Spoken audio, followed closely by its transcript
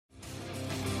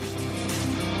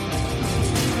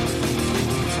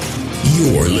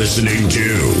You're listening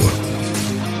to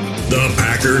the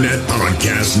Packernet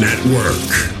Podcast Network.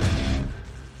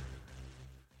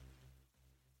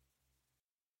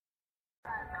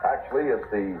 Actually,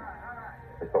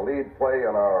 it's the lead play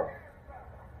in our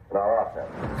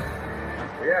offense.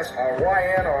 Yes, a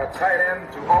YN or a tight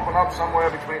end to open up somewhere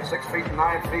between 6 feet and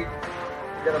 9 feet.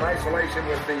 Get an isolation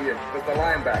with the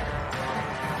linebacker.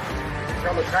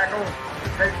 Tell the tackle to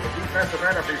take the defensive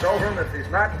end if he's over him. If he's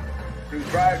not, to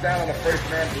drive down on the first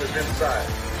man to his inside.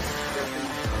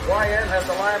 If the YN has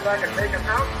the linebacker taken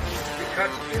out, he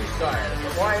cuts inside.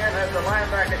 If the YN has the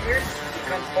linebacker in, he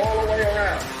comes all the way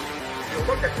around. You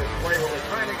look at this play where we're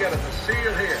trying to get a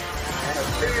seal here and a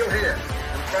seal here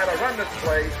and try to run this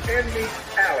play in the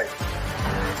alley.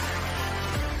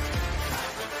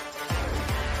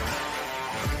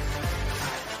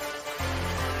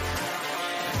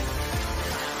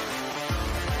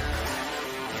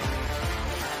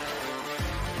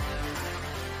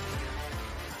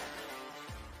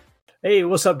 Hey,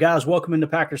 what's up, guys? Welcome into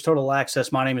Packers Total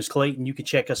Access. My name is Clayton. You can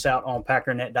check us out on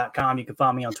Packernet.com. You can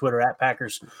find me on Twitter at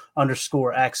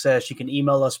Packers_access. You can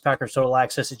email us,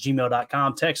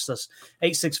 PackersTotalAccess@gmail.com. Text us,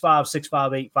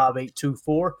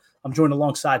 865-658-5824. I'm joined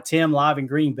alongside Tim live in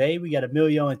Green Bay. We got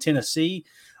Emilio in Tennessee.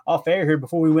 Off air here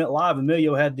before we went live,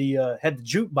 Emilio had the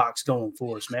jukebox going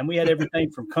for us, man. We had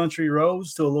everything from Country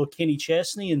Roads to a little Kenny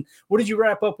Chesney. And what did you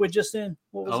wrap up with just then?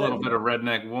 What was a little bit of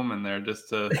Redneck Woman there just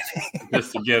to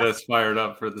get us fired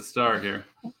up for the start here.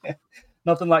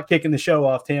 Nothing like kicking the show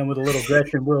off, Tim, with a little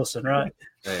Gretchen Wilson, right?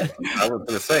 Hey, I was going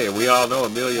to say, we all know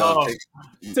Emilio.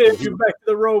 Tim, you're back to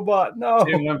the robot. No.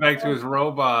 Tim went back to his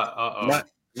robot. Uh-oh.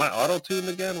 My auto-tuned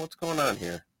again? What's going on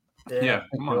here? Yeah,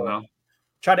 come on now.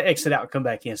 Try to exit out and come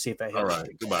back in, see if that helps. All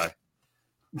right, goodbye.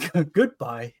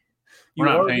 Goodbye. We're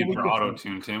not paying for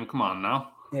auto-tune, Tim. Come on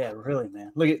now. Yeah, really,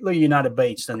 man. Look at United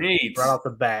Bates right off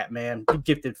the bat, man. You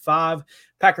gifted 5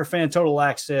 Packer Fan Total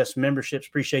Access memberships.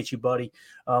 Appreciate you, buddy.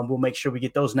 We'll make sure we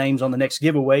get those names on the next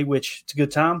giveaway, which it's a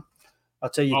good time. I'll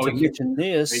tell you to mention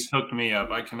this. He hooked me up.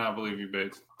 I cannot believe you,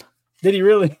 Bates. Did he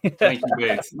really? Thank you,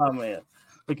 Bates. Oh, man.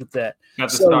 Look at that.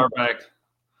 Got the star back.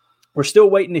 We're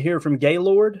still waiting to hear from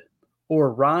Gaylord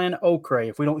or Ryan Okray.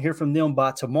 If we don't hear from them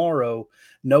by tomorrow,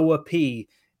 Noah P.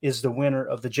 is the winner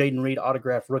of the Jaden Reed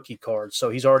autograph rookie card. So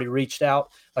he's already reached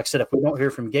out. Like I said, if we don't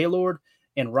hear from Gaylord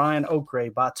and Ryan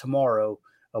Okray by tomorrow,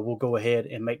 we'll go ahead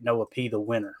and make Noah P. the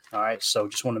winner. All right, so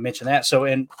just want to mention that. So,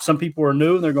 and some people are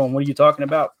new and they're going, what are you talking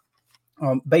about?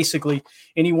 Basically,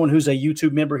 anyone who's a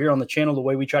YouTube member here on the channel, the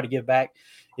way we try to give back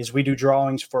is we do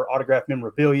drawings for autograph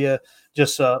memorabilia,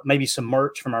 just maybe some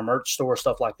merch from our merch store,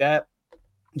 stuff like that,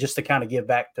 just to kind of give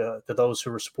back to those who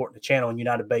are supporting the channel. And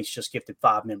United Bates just gifted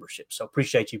 5 memberships. So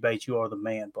appreciate you, Bates. You are the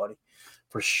man, buddy,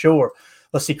 for sure.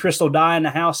 Let's see. Crystal Dye in the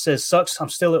house says, sucks. I'm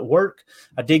still at work.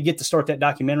 I did get to start that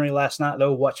documentary last night,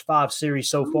 though. Watched 5 series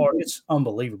so far. It's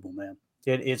unbelievable, man.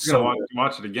 It's so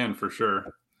watch it again for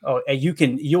sure. Oh, and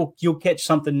you'll catch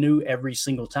something new every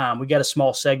single time. We got a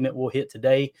small segment we'll hit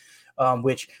today,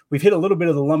 which we've hit a little bit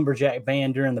of the Lumberjack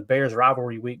band during the Bears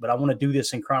rivalry week, but I want to do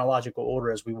this in chronological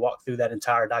order as we walk through that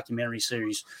entire documentary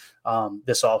series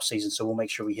this offseason. So we'll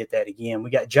make sure we hit that again. We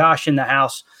got Josh in the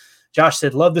house. Josh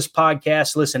said, love this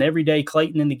podcast. Listen, every day,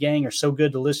 Clayton and the gang are so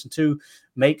good to listen to.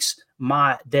 Makes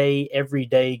my day every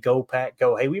day. Go Pack,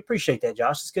 go. Hey, we appreciate that,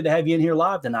 Josh. It's good to have you in here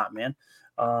live tonight, man.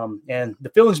 And the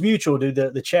feeling's mutual, dude.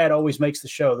 The chat always makes the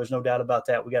show. There's no doubt about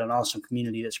that. We got an awesome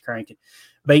community that's cranking.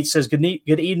 Bates says, good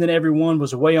evening, everyone.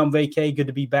 Was away on vacay. Good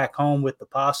to be back home with the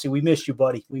posse. We missed you,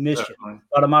 buddy. We missed you.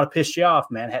 Thought I might have pissed you off,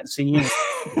 man. Hadn't seen you.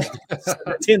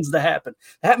 It tends to happen.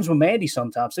 It happens with Mandy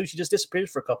sometimes, too. She just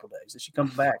disappears for a couple of days. Then she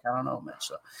comes back. I don't know, man.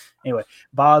 So anyway,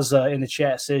 Boz in the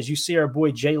chat says, you see our boy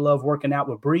J-Love working out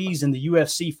with Breeze and the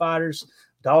UFC fighters.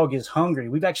 Dog is hungry.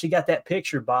 We've actually got that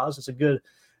picture, Boz. It's a good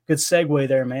segue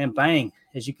there, man. Bang.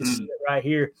 As you can see it right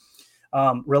here.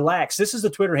 Relax. This is the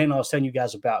Twitter handle I was telling you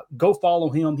guys about. Go follow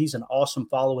him. He's an awesome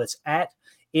follow. It's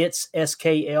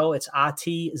SKL. It's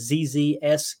ITZZSKL.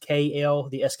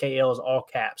 The SKL is all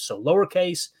caps. So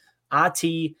lowercase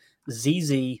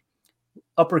ITZZ,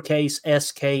 uppercase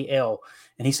SKL.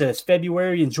 And he said it's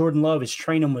February and Jordan Love is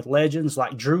training with legends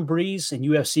like Drew Brees and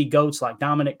UFC GOATs like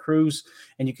Dominic Cruz.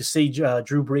 And you can see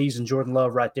Drew Brees and Jordan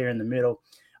Love right there in the middle.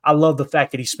 I love the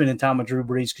fact that he's spending time with Drew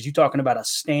Brees because you're talking about a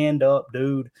stand-up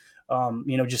dude.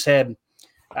 Just had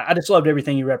I just loved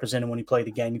everything he represented when he played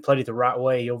the game. He played it the right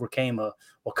way. He overcame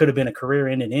what could have been a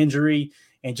career-ending injury,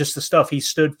 and just the stuff he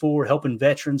stood for, helping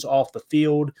veterans off the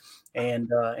field and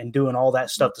doing all that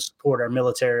stuff to support our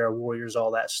military, our warriors, all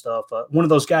that stuff. One of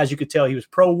those guys you could tell he was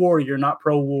pro-warrior, not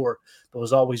pro-war, but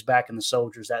was always backing the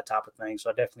soldiers, that type of thing. So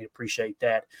I definitely appreciate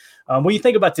that. What do you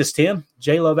think about this, Tim?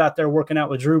 J-Love out there working out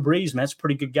with Drew Brees, man. That's a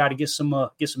pretty good guy to get some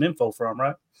info from,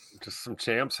 right? Just some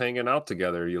champs hanging out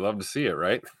together. You love to see it,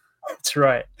 right? That's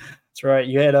right. That's right.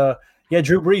 You had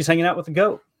Drew Brees hanging out with the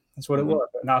GOAT. That's what it was.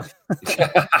 No.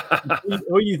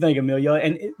 What do you think, Emilio?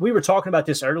 And we were talking about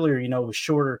this earlier, with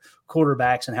shorter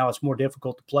quarterbacks and how it's more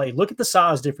difficult to play. Look at the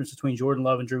size difference between Jordan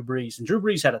Love and Drew Brees. And Drew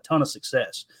Brees had a ton of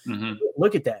success. Mm-hmm.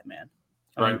 Look at that, man.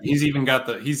 Right. He's even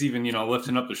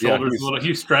lifting up the shoulders a little.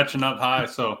 He's stretching up high.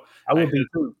 So I would be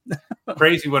too.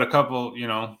 Crazy what a couple,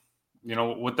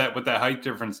 what that height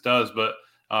difference does. But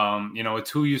it's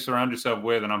who you surround yourself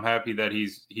with, and I'm happy that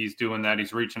he's doing that.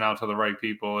 He's reaching out to the right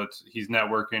people. He's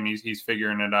networking. He's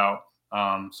figuring it out.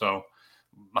 So,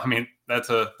 I mean, that's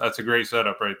a great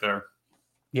setup right there.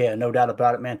 Yeah, no doubt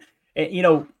about it, man.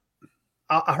 And,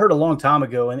 I heard a long time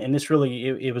ago, and this really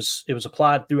it was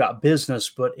applied throughout business,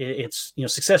 but it's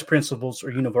success principles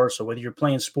are universal. Whether you're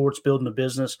playing sports, building a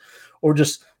business, or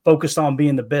just focused on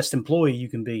being the best employee you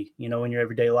can be, in your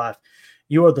everyday life,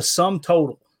 you are the sum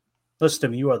total. Listen to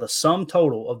me. You are the sum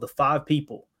total of the 5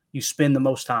 people you spend the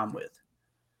most time with.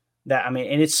 And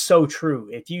it's so true.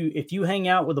 If you hang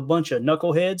out with a bunch of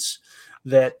knuckleheads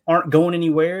that aren't going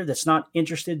anywhere, that's not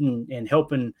interested in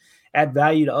helping add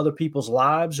value to other people's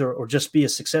lives or just be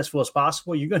as successful as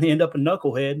possible, you're going to end up a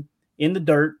knucklehead in the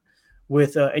dirt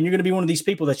with, and you're going to be one of these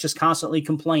people that's just constantly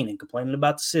complaining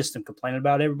about the system, complaining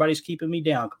about everybody's keeping me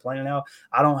down, complaining how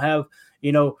I don't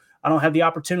have the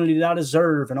opportunity that I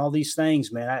deserve and all these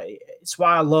things, man. It's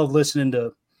why I love listening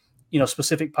to,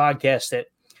 specific podcasts that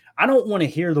I don't want to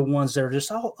hear the ones that are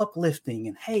just all uplifting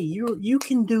and, hey, you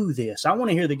can do this. I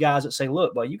want to hear the guys that say,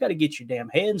 look, boy, you got to get your damn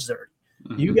hands dirty.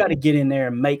 Mm-hmm. You got to get in there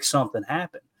and make something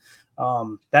happen.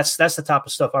 That's the type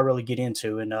of stuff I really get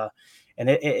into. And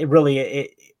it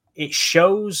really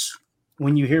shows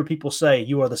when you hear people say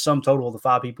you are the sum total of the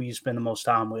 5 people you spend the most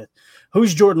time with.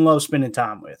 Who's Jordan Love spending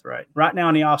time with, right? Right now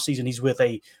in the offseason, he's with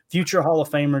a future Hall of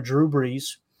Famer, Drew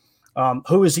Brees.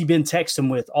 Who has he been texting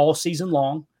with all season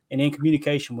long and in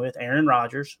communication with? Aaron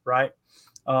Rodgers, right?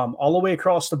 All the way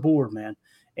across the board, man.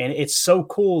 And it's so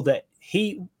cool that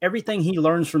everything he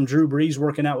learns from Drew Brees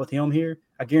working out with him here,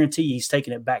 I guarantee he's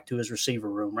taking it back to his receiver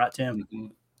room, right, Tim?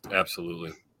 Mm-hmm.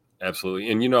 Absolutely.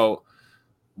 And,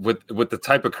 with the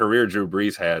type of career Drew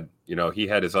Brees had, he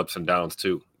had his ups and downs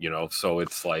too, so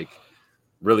it's like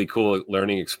really cool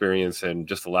learning experience and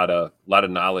just a lot of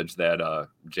knowledge that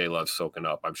J Love's soaking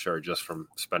up, I'm sure, just from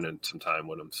spending some time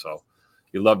with him. So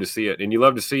you love to see it. And you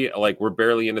love to see it, like, we're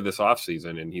barely into this off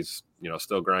season and he's,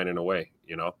 still grinding away,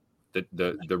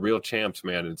 the real champs,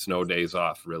 man. It's no days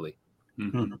off, really.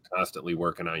 Mm-hmm. Constantly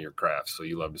working on your craft. So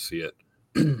you love to see it.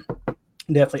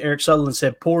 Definitely. Eric Sutherland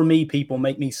said, poor me, people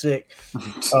make me sick.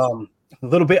 A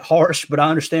little bit harsh, but I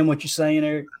understand what you're saying,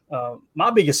 Eric.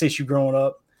 My biggest issue growing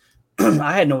up,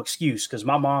 I had no excuse because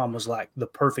my mom was like the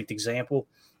perfect example.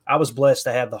 I was blessed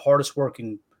to have the hardest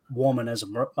working woman as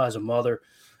a mother,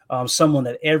 someone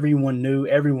that everyone knew,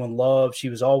 everyone loved. She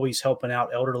was always helping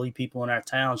out elderly people in our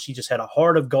town. She just had a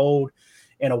heart of gold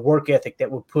and a work ethic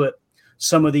that would put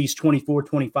some of these 24,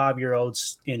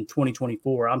 25-year-olds in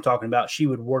 2024. I'm talking about she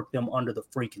would work them under the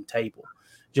freaking table.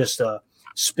 Just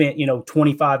spent,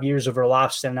 25 years of her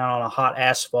life standing out on a hot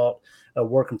asphalt,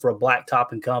 working for a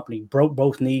blacktopping company, broke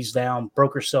both knees down,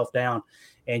 broke herself down,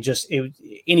 and just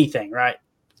anything, right,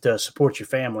 to support your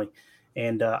family.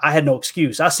 And I had no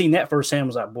excuse. I seen that firsthand.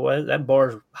 Was like, boy, that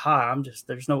bar's high.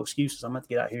 there's no excuses. I'm going to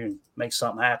get out here and make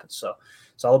something happen. So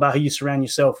it's all about who you surround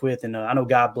yourself with. And I know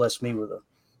God blessed me with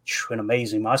an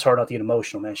amazing mom. It's hard not to get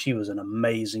emotional, man. She was an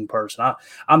amazing person.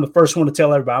 I'm the first one to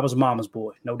tell everybody I was a mama's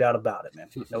boy. No doubt about it, man.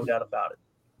 No doubt about it.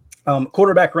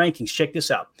 Quarterback rankings. Check this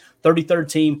out. 33rd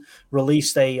team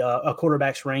released a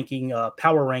quarterbacks ranking,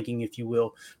 power ranking, if you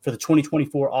will, for the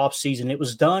 2024 offseason. It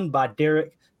was done by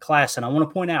Derek Klassen. I want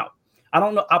to point out,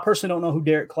 I personally don't know who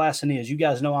Derek Klassen is. You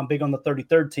guys know I'm big on the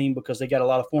 33rd team because they got a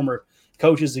lot of former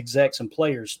coaches, execs, and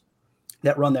players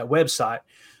that run that website.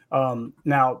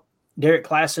 Now, Derek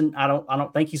Klassen, I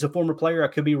don't think he's a former player. I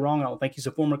could be wrong. I don't think he's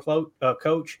a former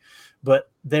coach,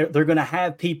 but they're going to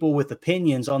have people with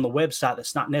opinions on the website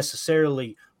that's not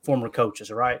necessarily former coaches,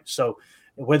 right? So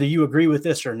whether you agree with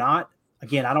this or not,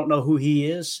 again, I don't know who he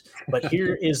is, but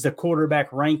here is the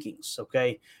quarterback rankings,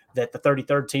 okay, that the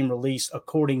 33rd team released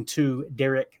according to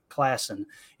Derek Klassen.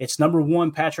 It's number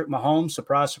 1, Patrick Mahomes.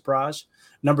 Surprise, surprise.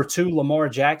 Number 2, Lamar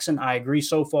Jackson. I agree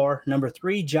so far. Number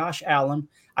 3, Josh Allen.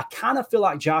 I kind of feel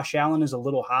like Josh Allen is a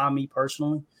little high, me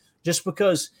personally, just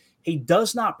because he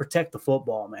does not protect the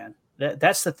football, man.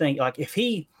 That's the thing. Like if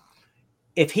he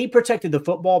protected the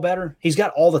football better, he's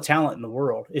got all the talent in the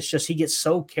world. It's just he gets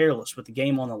so careless with the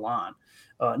game on the line.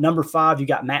 Number 5, you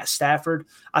got Matt Stafford.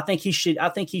 I think he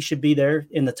should be there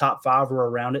in the top 5 or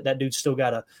around it. That dude's still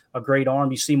got a great arm.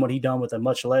 You've seen what he done with a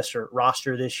much lesser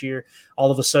roster this year.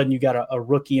 All of a sudden, you got a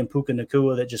rookie in Puka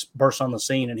Nacua that just bursts on the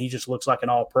scene, and he just looks like an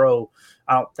all-pro.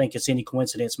 I don't think it's any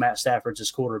coincidence Matt Stafford's his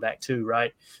quarterback too,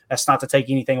 right? That's not to take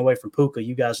anything away from Puka.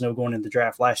 You guys know going into the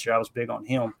draft last year, I was big on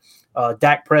him.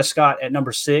 Dak Prescott at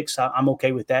number 6, I'm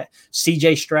okay with that.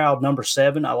 C.J. Stroud, number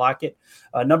 7, I like it.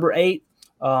 Number 8,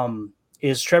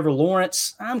 is Trevor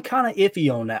Lawrence. I'm kind of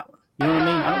iffy on that one. You know what I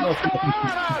mean? I don't know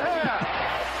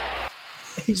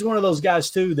if he's one of those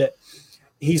guys too that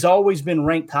he's always been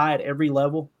ranked high at every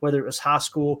level, whether it was high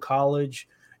school, college,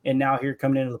 and now here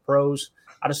coming into the pros.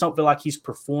 I just don't feel like he's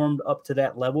performed up to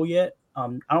that level yet.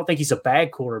 I don't think he's a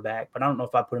bad quarterback, but I don't know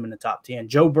if I put him in the top 10.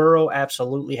 Joe Burrow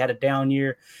absolutely had a down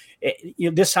year.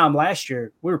 This time last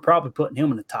year, we were probably putting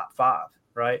him in the top 5,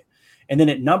 right? And then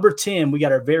at number 10, we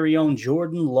got our very own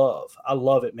Jordan Love. I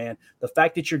love it, man. The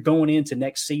fact that you're going into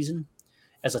next season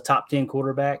as a top 10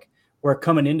 quarterback, where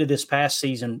coming into this past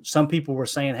season, some people were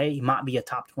saying, hey, he might be a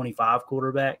top 25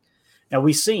 quarterback. Now,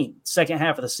 we've seen second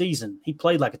half of the season, he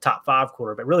played like a top 5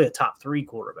 quarterback, really a top 3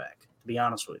 quarterback, to be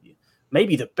honest with you.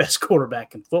 Maybe the best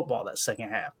quarterback in football that second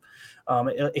half,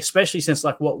 especially since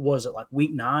like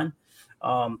week 9?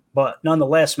 But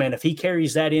nonetheless, man, if he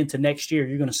carries that into next year,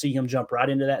 you're going to see him jump right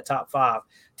into that top 5.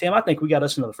 Tim, I think we got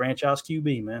us another franchise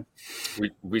QB, man.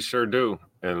 We sure do.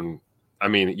 And I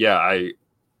mean, yeah,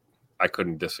 I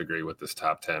couldn't disagree with this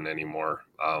top 10 anymore.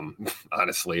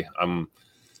 Honestly,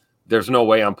 there's no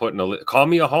way I'm putting call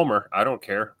me a homer. I don't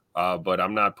care. But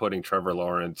I'm not putting Trevor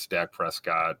Lawrence, Dak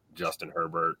Prescott, Justin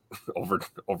Herbert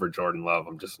over Jordan Love.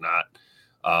 I'm just not.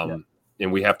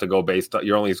 And we have to go based on –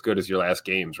 you're only as good as your last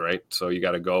games, right? So you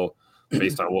got to go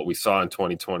based on what we saw in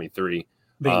 2023.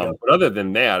 But other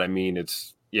than that, I mean, the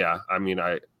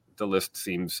list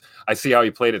seems – I see how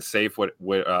he played it safe with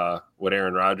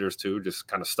Aaron Rodgers too, just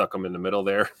kind of stuck him in the middle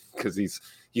there because he's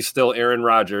still Aaron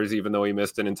Rodgers even though he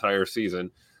missed an entire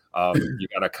season. You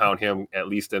got to count him at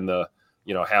least in the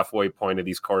halfway point of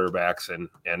these quarterbacks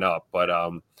and up. But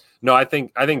no, I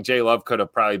think Jay Love could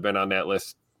have probably been on that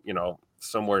list,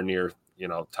 somewhere near –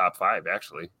 top 5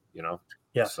 actually,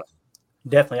 Yeah, so.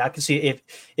 Definitely. I can see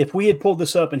if we had pulled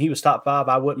this up and he was top 5,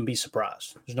 I wouldn't be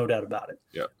surprised. There's no doubt about it.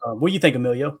 Yeah. What do you think,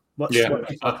 Emilio? What's you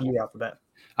off the bat?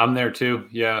 I'm there too.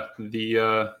 Yeah.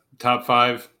 The top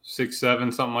 5, 6,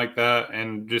 7, something like that.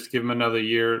 And just give him another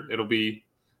year. He'll be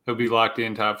locked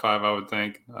in top 5, I would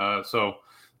think. I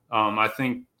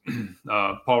think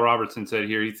Paul Robertson said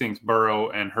here, he thinks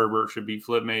Burrow and Herbert should be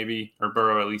flipped maybe, or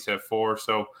Burrow at least at 4.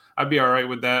 So I'd be all right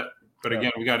with that. But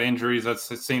again, we got injuries. That's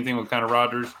the same thing with kind of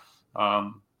Rodgers.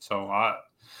 So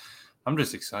I'm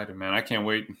just excited, man. I can't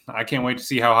wait. I can't wait to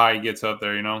see how high he gets up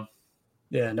there,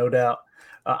 Yeah, no doubt.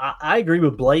 I agree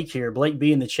with Blake here. Blake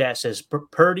B in the chat says Brock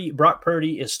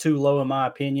Purdy is too low in my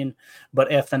opinion,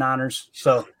 but F the Niners.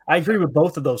 So I agree with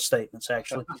both of those statements,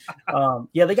 actually.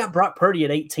 They got Brock Purdy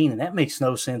at 18, and that makes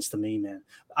no sense to me, man.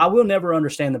 I will never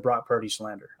understand the Brock Purdy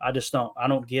slander. I just don't. I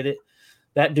don't get it.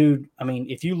 That dude, I mean,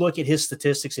 if you look at his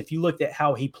statistics, if you looked at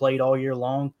how he played all year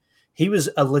long, he was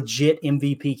a legit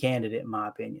MVP candidate, in my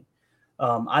opinion.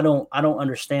 I don't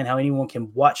understand how anyone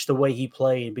can watch the way he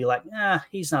played and be like,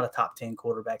 he's not a top 10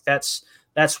 quarterback. That's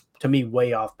to me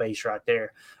way off base right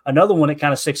there. Another one that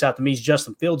kind of sticks out to me is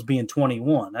Justin Fields being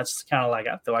 21. That's kind of like,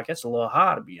 I feel like that's a little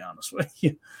high, to be honest with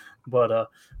you. But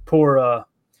poor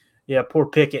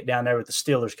Pickett down there with the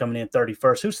Steelers coming in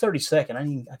 31st. Who's 32nd?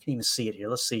 I can't even see it here.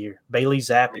 Let's see here. Bailey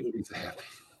Zappi.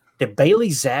 Did Bailey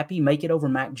Zappi make it over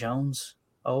Mac Jones?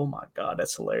 Oh my God,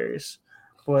 that's hilarious.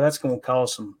 Boy, that's going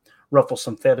to ruffle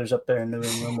some feathers up there in New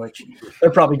England, which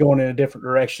they're probably going in a different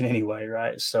direction anyway,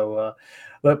 right? So,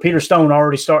 but Peter Stone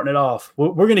already starting it off.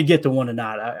 We're going to get to one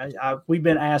tonight. We've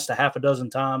been asked a half a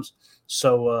dozen times,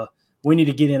 so we need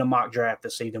to get in a mock draft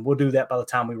this evening. We'll do that by the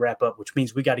time we wrap up, which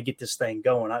means we got to get this thing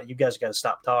going. You guys got to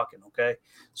stop talking, okay?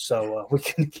 So we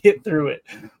can get through it.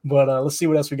 But let's see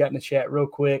what else we got in the chat real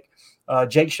quick.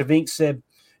 Jake Shavink said,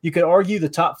 you could argue the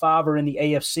top 5 are in the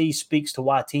AFC speaks to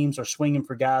why teams are swinging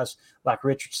for guys like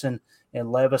Richardson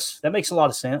and Levis. That makes a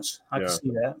lot of sense. I can see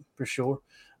that for sure.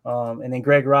 And then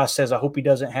Greg Rice says, I hope he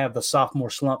doesn't have the sophomore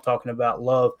slump talking about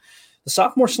Love. The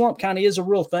sophomore slump kind of is a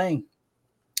real thing.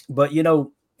 But,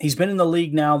 he's been in the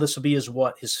league now. This will be his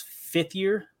 5th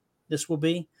year this will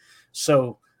be.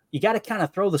 So you got to kind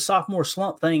of throw the sophomore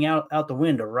slump thing out the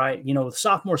window, right? You know, the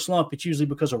sophomore slump, it's usually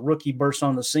because a rookie bursts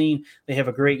on the scene. They have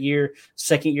a great year.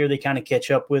 Second year, they kind of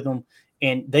catch up with them,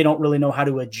 and they don't really know how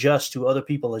to adjust to other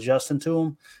people adjusting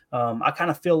to them. I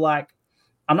kind of feel like,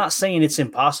 I'm not saying it's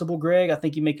impossible, Greg. I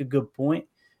think you make a good point,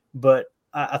 but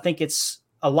I think it's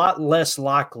a lot less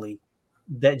likely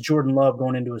that Jordan Love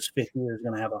going into his 5th year is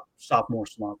going to have a sophomore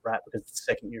slump, right? Because it's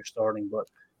the 2nd year starting. But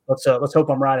let's hope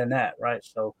I'm right in that, right?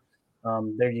 So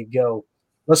there you go.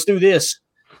 Let's do this.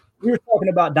 We were talking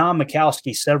about Don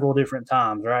Majkowski several different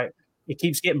times, right? It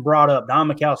keeps getting brought up. Don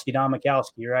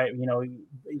Majkowski, right? You know,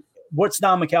 what's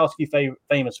Don Majkowski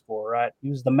famous for, right? He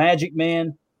was the Magic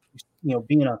Man. You know,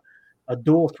 being a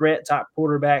dual threat type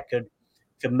quarterback, could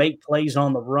make plays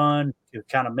on the run, could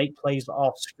kind of make plays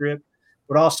off script.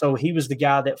 But also, he was the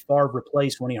guy that Favre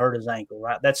replaced when he hurt his ankle,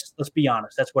 right? Let's be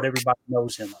honest. That's what everybody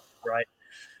knows him, right?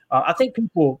 I think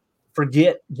people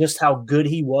forget just how good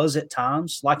he was at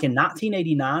times. Like in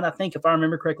 1989, I think, if I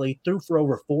remember correctly, he threw for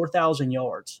over 4,000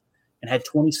 yards and had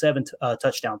 27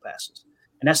 touchdown passes.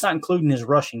 And that's not including his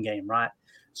rushing game, right?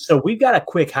 So we've got a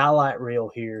quick highlight reel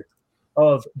here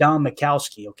of Don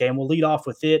Majkowski, okay? And we'll lead off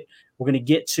with it. We're going to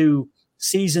get to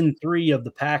season 3 of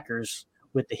the Packers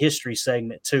with the history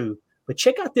segment too. But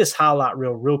check out this highlight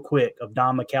reel real quick of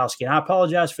Don Majkowski. And I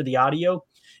apologize for the audio.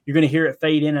 You're going to hear it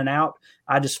fade in and out.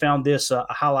 I just found this a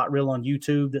highlight reel on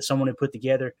YouTube that someone had put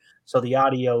together. So the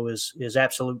audio is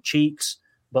absolute cheeks.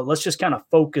 But let's just kind of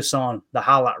focus on the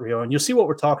highlight reel. And you'll see what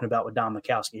we're talking about with Don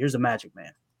Majkowski. Here's the Magic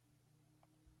Man.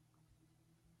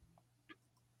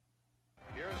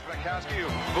 Here's Majkowski who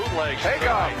bootlegs. Take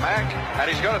off, Mac. And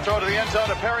he's going to throw to the end zone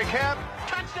to Perry Camp.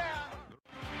 Touchdown.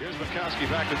 Here's Majkowski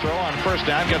back to throw on first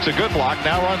down. Gets a good block.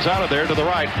 Now runs out of there to the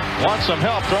right. Wants some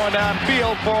help throwing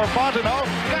downfield for Fontenot.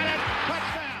 Got it.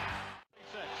 Touchdown.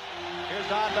 Here's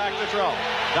Don back to throw.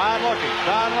 Don looking.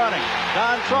 Don running.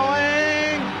 Don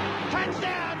throwing.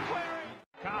 Touchdown.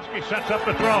 Majkowski sets up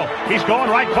the throw. He's going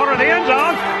right corner of the end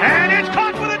zone. And it's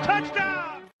caught for the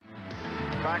touchdown.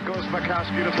 Back goes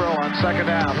Majkowski to throw on second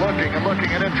down. Looking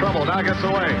and in trouble. Now gets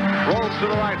away. Rolls to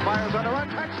the right. Fires on the run.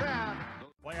 Touchdown.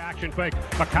 Play action fake.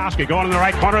 Majkowski going in the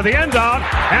right corner of the end zone.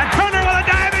 And Turner with a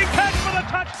diving catch for the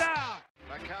touchdown.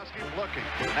 Majkowski looking.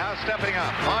 Now stepping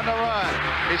up. On the run.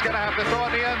 He's going to have to throw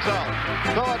in the end zone.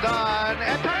 Throw it on.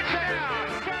 And touchdown.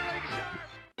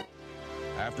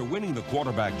 After winning the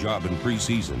quarterback job in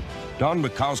preseason, Don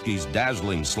Majkowski's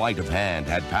dazzling sleight of hand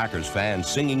had Packers fans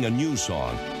singing a new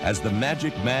song as the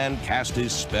Magic Man cast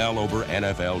his spell over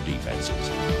NFL defenses.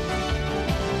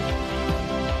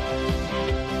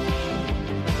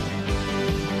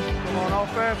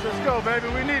 Offense, let's go, baby.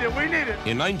 We need it.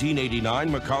 In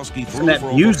 1989, Majkowski threw for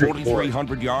over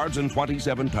 4,300 yards and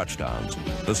 27 touchdowns,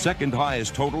 the second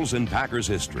highest totals in Packers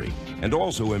history, and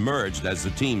also emerged as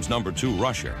the team's number 2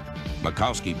 rusher.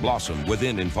 Majkowski blossomed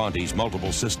within Infante's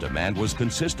multiple system and was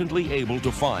consistently able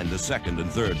to find the second and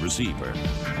third receiver.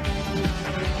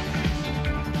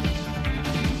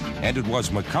 And it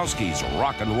was Majkowski's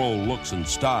rock and roll looks and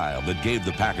style that gave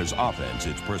the Packers offense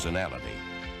its personality.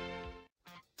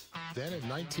 Then in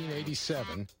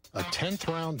 1987, a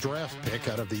 10th-round draft pick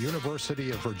out of the University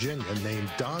of Virginia named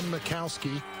Don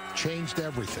Majkowski changed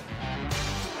everything.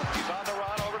 He's on the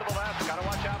run over to the left. Got to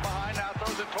watch out behind. Now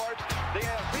throws it towards the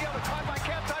field. It's caught by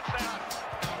Kemp. Touchdown.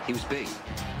 He was big.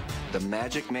 The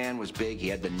Magic Man was big. He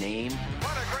had the name.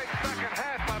 What a great second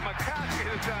half by Majkowski,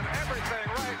 who's done everything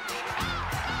right.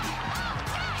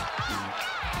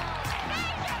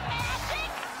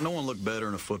 No one looked better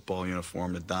in a football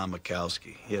uniform than Don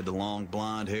Majkowski. He had the long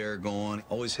blonde hair going,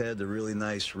 always had the really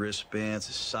nice wristbands.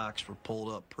 His socks were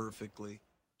pulled up perfectly.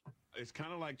 It's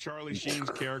kind of like Charlie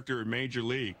Sheen's character in Major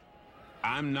League.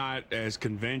 I'm not as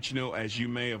conventional as you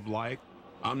may have liked.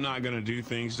 I'm not going to do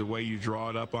things the way you draw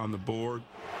it up on the board.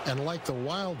 And like the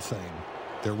Wild thing,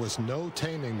 there was no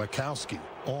taming Majkowski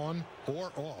on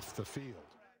or off the field.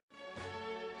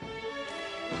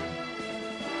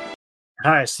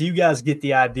 All right, so you guys get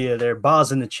the idea there.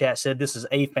 Boz in the chat said this is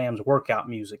AFAM's workout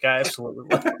music. I absolutely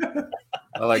love it.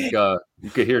 I like you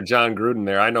could hear John Gruden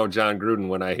there. I know John Gruden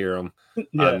when I hear him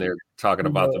on there talking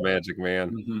about the Magic Man.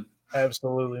 Mm-hmm.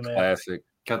 Absolutely, man. Classic.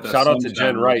 Shout out to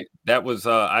Jen Wright. That was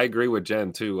I agree with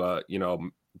Jen too.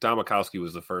 Don Majkowski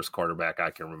was the first quarterback I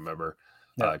can remember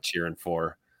cheering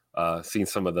for. Seen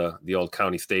some of the old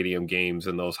County Stadium games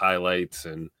and those highlights,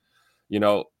 and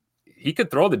he could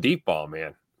throw the deep ball,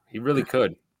 man. He really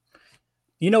could.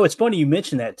 It's funny you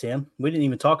mentioned that, Tim. We didn't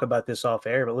even talk about this off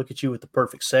air, but look at you with the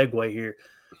perfect segue here.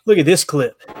 Look at this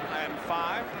clip. And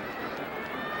 5.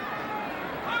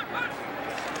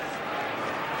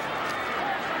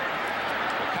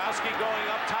 Majkowski going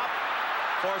up top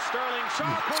for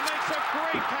Sharpe makes a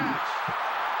great catch.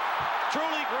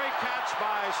 Truly great catch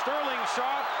by Sterling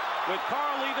Sharpe with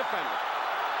Carl Lee defending.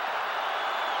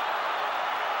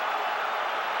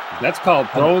 That's called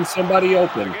throwing somebody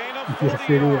open. Yes,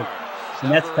 it is.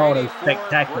 And that's called a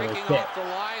spectacular catch.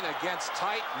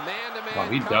 Wow,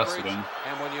 he dusted him.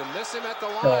 And when you miss him at the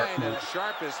line, and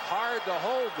Sharpe is hard to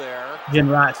hold there. Jim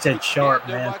Wright said Sharpe,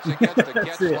 man.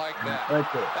 That's it. Like that. Right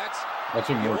there. That's what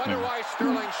You more wonder thing. why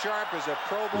Sterling Sharpe is a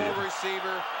Pro Bowl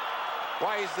receiver.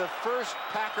 Why he's the first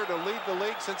Packer to lead the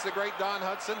league since the great Don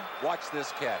Hudson. Watch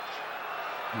this catch.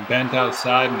 Bent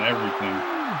outside and everything.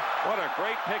 What a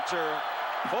great picture.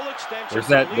 Full extension.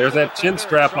 There's that chin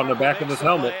strap on the back of his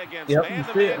helmet. Yep, you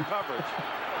see it.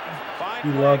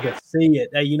 You love to see it.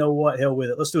 Hey, you know what? Hell with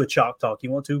it. Let's do a chalk talk.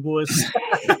 You want to, boys?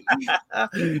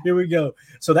 Here we go.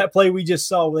 So that play we just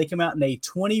saw, they come out in a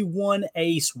 21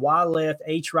 ace, Y left,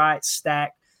 H right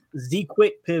stack, Z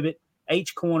quick pivot,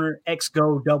 H corner, X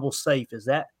go double safe. Is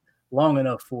that long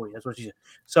enough for you? That's what you said.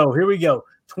 So here we go.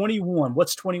 21.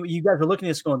 What's 20? You guys are looking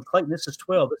at this going, Clayton, this is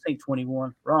 12. This ain't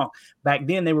 21. Wrong. Back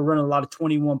then, they were running a lot of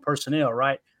 21 personnel,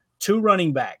 right? 2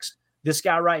 running backs. This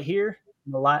guy right here,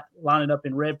 I'm going to line it up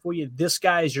in red for you. This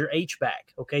guy is your H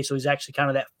back, okay? So he's actually kind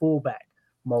of that fullback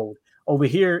mold. Over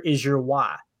here is your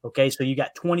Y, okay? So you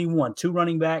got 21, 2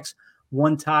 running backs,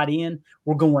 1 tight end.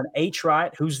 We're going H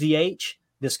right. Who's the H?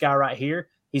 This guy right here.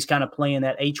 He's kind of playing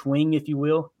that H wing, if you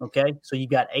will, okay? So you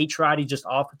got H right. He's just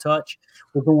off a touch.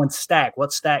 We're going stack.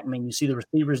 What's stack mean? You see the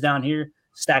receivers down here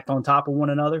stacked on top of one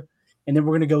another. And then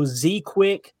we're going to go Z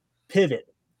quick pivot.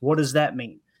 What does that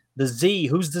mean? The Z,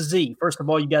 who's the Z? First of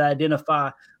all, you got to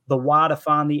identify the Y to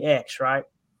find the X, right?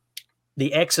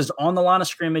 The X is on the line of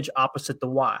scrimmage opposite the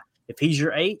Y. If he's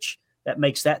your H, that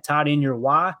makes that tight end your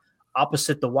Y.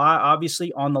 Opposite the Y,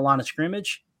 obviously, on the line of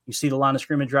scrimmage. You see the line of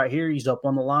scrimmage right here. He's up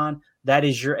on the line. That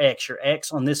is your X. Your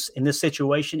X on this in this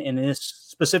situation and in this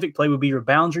specific play would be your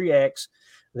boundary X.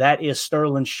 That is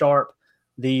Sterling Sharpe,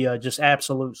 the just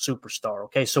absolute superstar.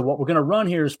 Okay, so what we're going to run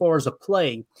here as far as a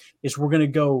play is we're going to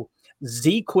go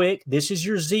Z quick. This is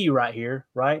your Z right here,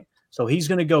 right? So he's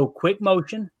going to go quick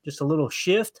motion, just a little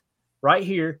shift right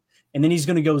here, and then he's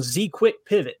going to go Z quick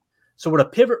pivot. So what a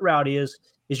pivot route is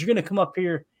you're going to come up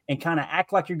here and kind of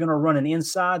act like you're going to run an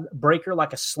inside breaker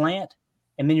like a slant,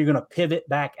 and then you're going to pivot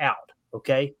back out,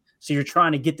 okay? So you're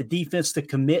trying to get the defense to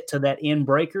commit to that end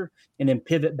breaker and then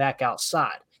pivot back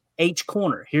outside. H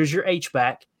corner, here's your H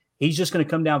back. He's just going to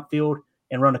come downfield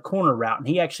and run a corner route, and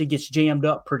he actually gets jammed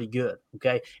up pretty good,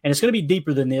 okay? And it's going to be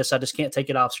deeper than this. I just can't take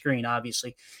it off screen,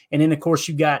 obviously. And then, of course,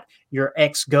 you got your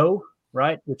X go,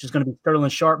 right, which is going to be Sterling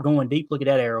Sharpe going deep. Look at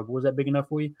that arrow. Was that big enough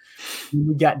for you?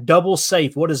 You got double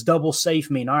safe. What does double safe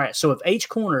mean? All right, so if H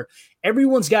corner,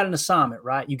 everyone's got an assignment,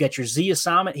 right? You got your Z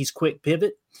assignment. He's quick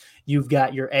pivot. You've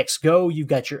got your X go. You've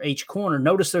got your H corner.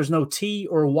 Notice there's no T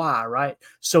or Y, right?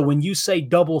 So when you say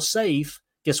double safe,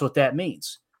 guess what that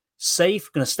means? Safe,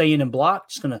 going to stay in and block.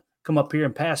 Just going to come up here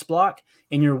and pass block.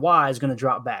 And your Y is going to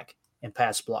drop back and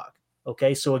pass block.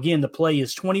 Okay, so again, the play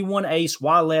is 21 ace,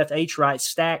 Y left, H right,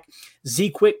 stack,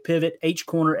 Z quick pivot, H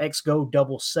corner, X go,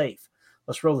 double safe.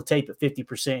 Let's roll the tape at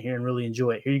 50% here and really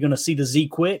enjoy it. Here you're going to see the Z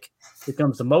quick. Here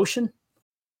comes the motion.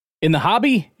 In the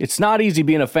hobby, it's not easy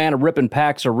being a fan of ripping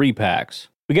packs or repacks.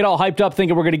 We get all hyped up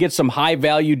thinking we're going to get some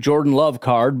high-value Jordan Love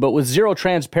card, but with zero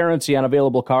transparency on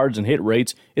available cards and hit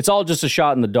rates, it's all just a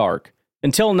shot in the dark.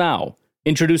 Until now.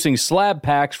 Introducing slab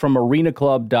packs from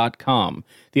arenaclub.com,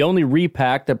 the only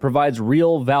repack that provides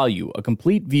real value, a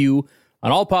complete view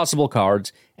on all possible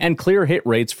cards, and clear hit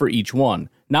rates for each one.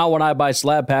 Now when I buy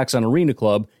slab packs on Arena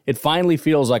Club, it finally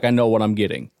feels like I know what I'm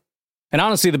getting. And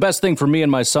honestly, the best thing for me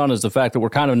and my son is the fact that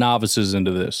we're kind of novices into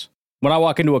this. When I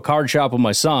walk into a card shop with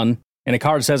my son, and a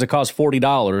card says it costs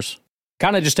 $40,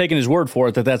 kind of just taking his word for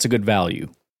it that that's a good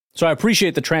value. So I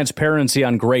appreciate the transparency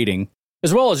on grading,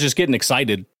 as well as just getting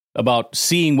excited about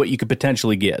seeing what you could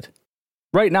potentially get.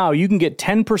 Right now, you can get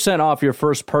 10% off your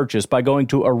first purchase by going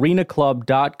to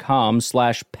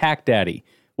arenaclub.com/packdaddy.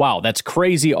 Wow, that's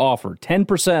crazy offer.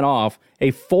 10% off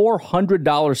a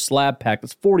 $400 slab pack.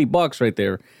 That's $40 right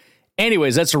there.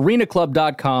 Anyways, that's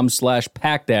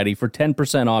arenaclub.com/packdaddy for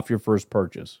 10% off your first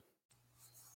purchase.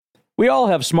 We all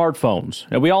have smartphones,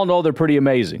 and we all know they're pretty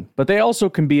amazing, but they also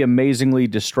can be amazingly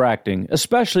distracting,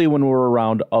 especially when we're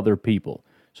around other people.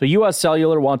 So US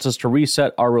Cellular wants us to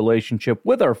reset our relationship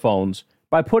with our phones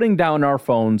by putting down our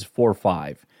phones for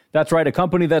 $5. That's right, a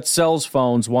company that sells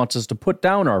phones wants us to put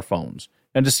down our phones.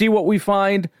 And to see what we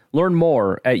find, learn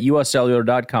more at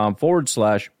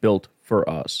uscellular.com/built for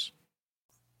us.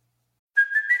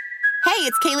 Hey,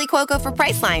 it's Kaylee Cuoco for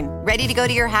Priceline. Ready to go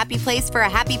to your happy place for a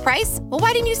happy price? Well,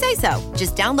 why didn't you say so?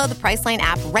 Just download the Priceline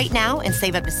app right now and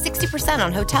save up to 60%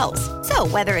 on hotels. So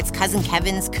whether it's Cousin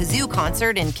Kevin's Kazoo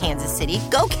Concert in Kansas City,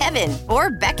 go Kevin,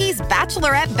 or Becky's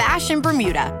Bachelorette Bash in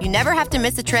Bermuda, you never have to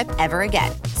miss a trip ever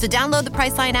again. So download the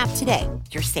Priceline app today.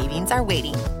 Your savings are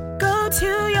waiting. Go to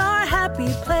your happy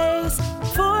place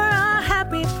for a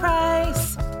happy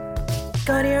price.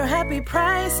 Go to your happy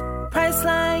price,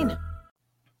 Priceline.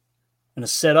 Going to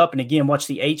set up, and again, watch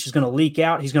the H is going to leak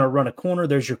out. He's going to run a corner.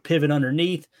 There's your pivot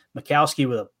underneath. Majkowski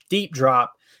with a deep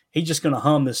drop. He's just going to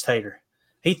hum this tater.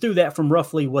 He threw that from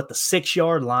roughly, the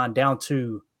 6-yard line down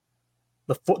to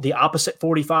the opposite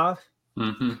 45.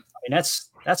 Mm-hmm. I mean, that's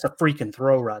a freaking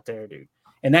throw right there, dude.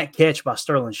 And that catch by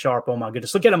Sterling Sharpe, oh my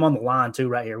goodness. Look at him on the line too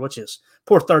right here. What's this?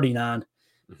 Poor 39.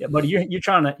 Yeah, buddy, you're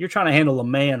trying to handle a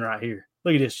man right here.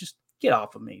 Look at this. Just get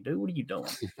off of me, dude. What are you doing?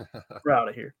 We're out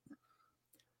of here.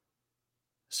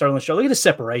 Sterling Sharpe, look at the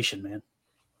separation, man.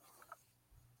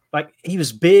 Like, he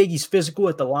was big, he's physical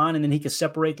at the line, and then he could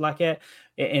separate like that.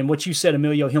 And what you said,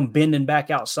 Emilio, him bending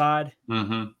back outside.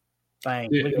 Mm-hmm. Bang.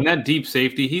 Dude, and that deep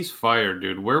safety, he's fired,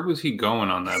 dude. Where was he going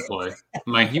on that play?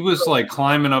 Like, he was like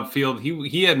climbing upfield.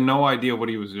 He had no idea what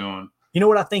he was doing. You know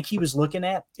what I think he was looking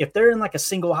at? If they're in like a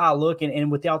single high look and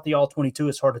without the all-22,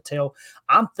 it's hard to tell.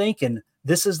 I'm thinking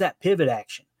this is that pivot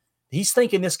action. He's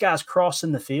thinking this guy's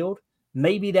crossing the field.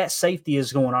 Maybe that safety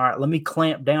is going, all right, let me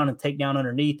clamp down and take down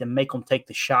underneath and make them take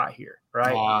the shot here,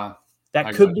 right?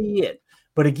 That could be it.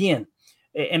 But again,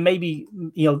 and maybe,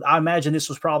 I imagine this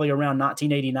was probably around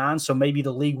 1989, so maybe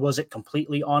the league wasn't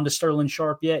completely on to Sterling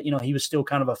Sharpe yet. He was still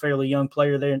kind of a fairly young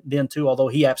player then too, although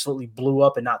he absolutely blew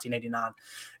up in 1989.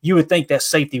 You would think that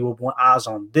safety would want eyes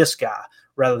on this guy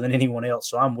rather than anyone else,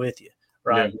 so I'm with you,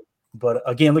 right? Yeah. But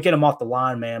again, look at him off the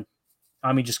line, man.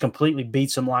 I mean, just completely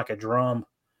beats him like a drum.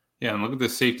 Yeah, and look at the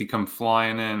safety come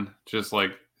flying in just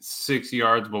like 6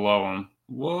 yards below him.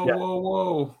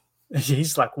 Whoa.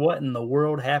 He's like, what in the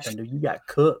world happened, dude? You got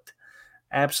cooked.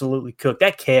 Absolutely cooked.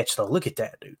 That catch, though, look at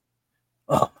that, dude.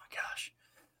 Oh, my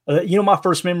gosh. My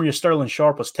first memory of Sterling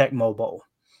Sharpe was Tecmo Bowl.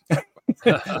 I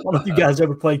don't know if you guys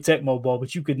ever played Tecmo Bowl,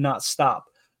 but you could not stop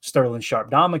Sterling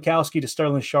Sharpe. Don Majkowski to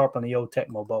Sterling Sharpe on the old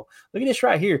Tecmo Bowl. Look at this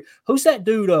right here. Who's that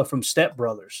dude from Step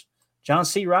Brothers? John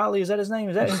C. Reilly, is that his name?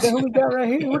 Is that who we got right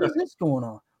here? What is this going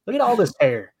on? Look at all this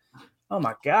hair. Oh,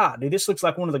 my God, dude. This looks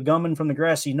like one of the gunmen from the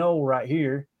grassy knoll right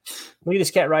here. Look at this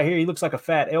cat right here. He looks like a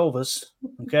fat Elvis,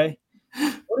 okay?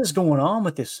 What is going on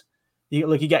with this?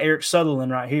 Look, you got Eric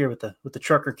Sutherland right here with the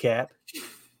trucker cap.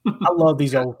 I love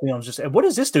these old films. What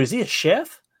is this dude? Is he a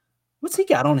chef? What's he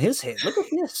got on his head? Look at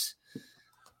this.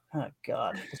 Oh,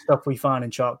 God. The stuff we find in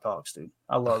Chalk Talks, dude.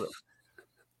 I love it.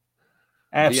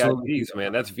 Absolutely, VIPs,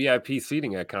 man. That's VIP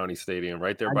seating at County Stadium,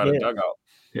 right there by the dugout.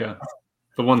 Yeah,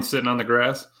 the one sitting on the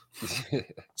grass.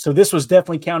 So this was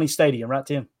definitely County Stadium, right,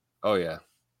 Tim? Oh yeah.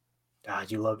 God,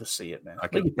 you love to see it, man.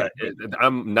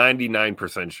 I'm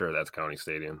 99% sure that's County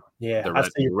Stadium. Yeah,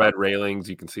 the red railings.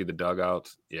 You can see the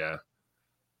dugouts. Yeah,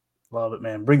 love it,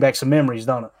 man. Bring back some memories,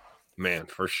 don't it? Man,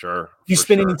 for sure. You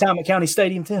spend any time at County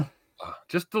Stadium, Tim?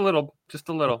 Just a little. Just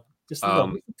a little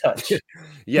touch.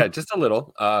 Yeah, just a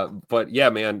little. But yeah,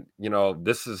 man,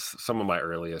 this is some of my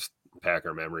earliest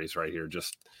Packer memories right here.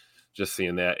 Just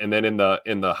seeing that. And then in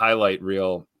the highlight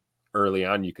reel early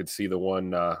on, you could see the one,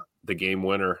 the game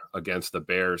winner against the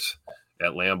Bears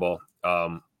at Lambeau,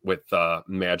 with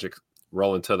Magic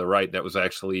rolling to the right. That was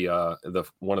actually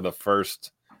one of the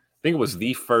first, I think it was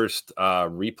the first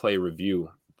replay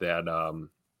review that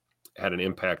had an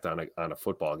impact on a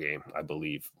football game, I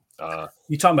believe.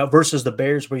 You talking about versus the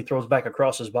Bears where he throws back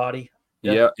across his body?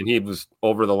 Yeah, and he was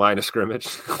over the line of scrimmage,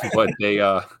 but they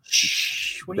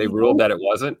ruled that it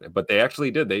wasn't. But they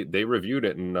actually did. They reviewed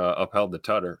it and upheld the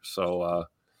tutter. So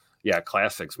yeah,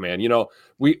 classics, man.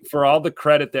 We for all the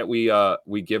credit that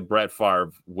we give Brett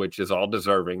Favre, which is all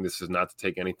deserving. This is not to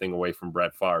take anything away from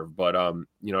Brett Favre, but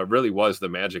it really was the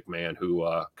Magic Man who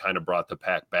kind of brought the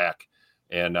Pack back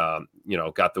and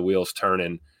got the wheels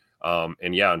turning.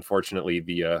 And yeah, unfortunately,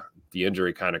 the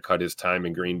injury kind of cut his time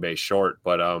in Green Bay short.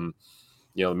 But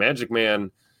the Magic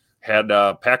Man had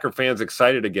Packer fans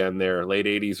excited again there, late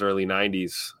 80s, early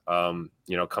 90s.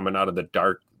 Coming out of the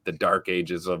dark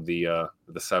ages of the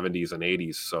 70s and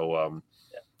 80s. So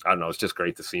I don't know, it's just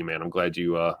great to see, man. I'm glad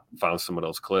you found some of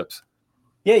those clips.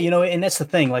 Yeah, and that's the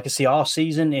thing. Like it's the off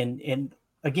season, and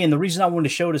again, the reason I wanted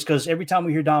to show it is because every time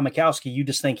we hear Don Majkowski, you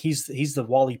just think he's the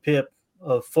Wally Pipp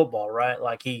of football, right?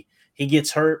 Like he he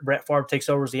gets hurt. Brett Favre takes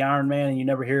over as the Iron Man, and you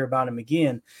never hear about him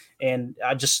again. And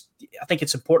I think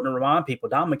it's important to remind people,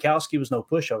 Don Majkowski was no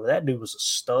pushover. That dude was a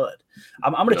stud.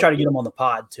 I'm going to try to get him on the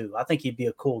pod too. I think he'd be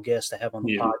a cool guest to have on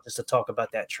the pod just to talk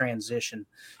about that transition,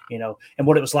 and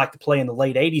what it was like to play in the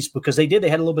late 80s, because they had a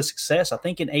little bit of success. I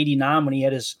think in 89, when he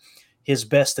had his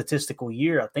best statistical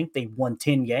year, I think they won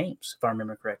 10 games, if I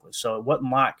remember correctly. So it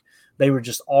wasn't like they were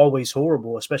just always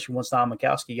horrible, especially once Don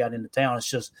Majkowski got into town. It's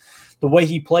just the way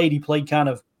he played kind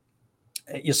of,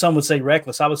 some would say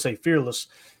reckless, I would say fearless,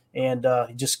 and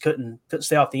he just couldn't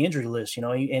stay off the injury list,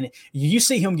 and you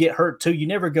see him get hurt too. You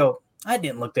never go, I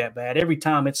didn't look that bad. Every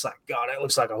time it's like, God, that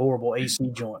looks like a horrible AC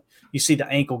joint. You see the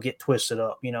ankle get twisted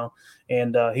up,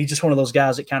 and he's just one of those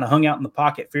guys that kind of hung out in the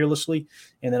pocket fearlessly,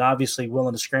 and then obviously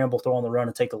willing to scramble, throw on the run,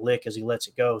 and take a lick as he lets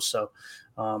it go. So,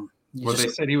 they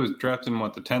said he was drafted in the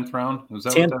 10th round. Was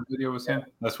that 10th? What that video was saying?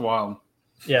 Yeah. That's wild.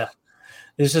 Yeah.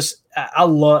 It's just, I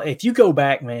love, if you go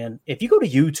back, man, if you go to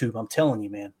YouTube, I'm telling you,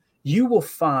 man, you will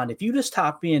find, if you just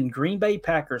type in Green Bay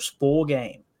Packers full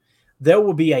game, there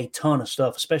will be a ton of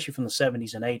stuff, especially from the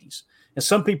 70s and 80s. And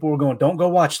some people were going, don't go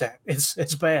watch that.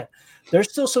 It's bad.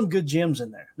 There's still some good gems in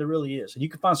there. There really is. And you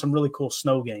can find some really cool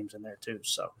snow games in there too.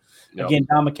 So, Again,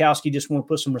 Don Majkowski, just want to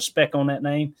put some respect on that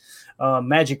name.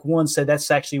 Magic One said that's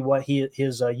actually what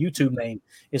his YouTube name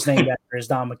is named after, is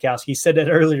Don Majkowski. He said that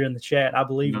earlier in the chat. I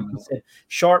believe him. He said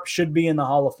Sharpe should be in the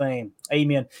Hall of Fame.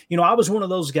 Amen. I was one of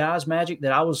those guys, Magic,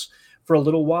 that I was for a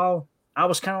little while. I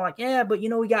was kind of like, yeah, but, he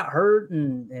got hurt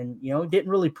and didn't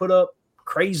really put up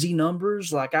crazy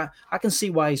numbers. Like I can see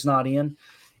why he's not in.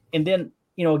 And then,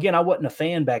 again, I wasn't a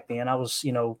fan back then. I was,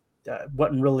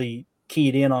 wasn't really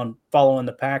keyed in on following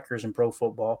the Packers in pro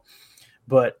football.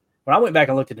 But when I went back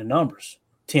and looked at the numbers,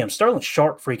 Tim, Sterling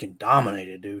Sharpe freaking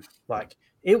dominated, dude. Like,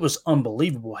 it was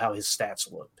unbelievable how his stats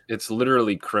looked. It's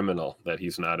literally criminal that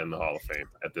he's not in the Hall of Fame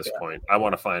at this point. I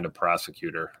want to find a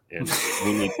prosecutor, and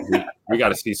we got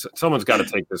to see, someone's got to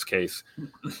take this case.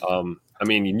 I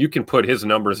mean, you can put his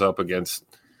numbers up against,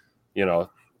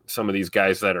 some of these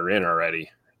guys that are in already.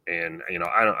 And,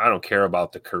 I don't care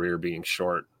about the career being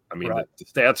short. I mean, the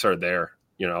stats are there,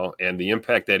 and the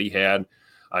impact that he had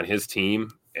on his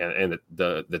team and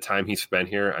the time he spent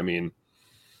here. I mean,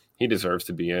 he deserves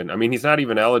to be in. I mean, he's not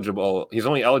even eligible. He's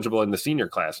only eligible in the senior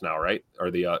class now, right? Or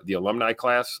the alumni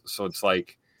class. So it's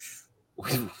like,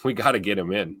 we got to get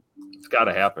him in. It's got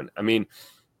to happen. I mean,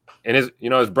 and his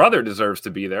brother deserves to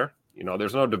be there.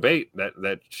 There's no debate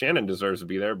that Shannon deserves to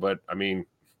be there, but I mean,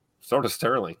 so does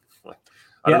Sterling.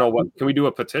 I don't know what, can we do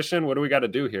a petition? What do we got to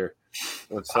do here?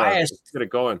 Let's get it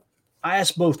going. I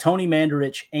asked both Tony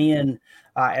Mandarich and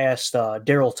I asked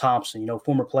Daryl Thompson,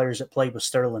 former players that played with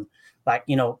Sterling. Like,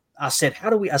 I said,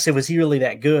 was he really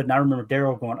that good? And I remember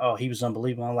Daryl going, oh, he was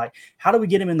unbelievable. I'm like, how do we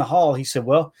get him in the Hall? He said,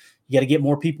 well, you got to get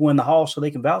more people in the Hall so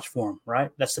they can vouch for him, right?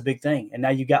 That's the big thing. And now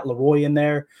you got Leroy in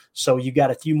there. So you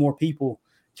got a few more people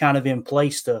kind of in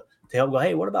place to help go,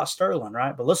 hey, what about Sterling,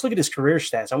 right? But let's look at his career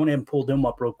stats. I went ahead and pulled them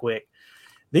up real quick.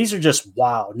 These are just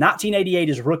wild. 1988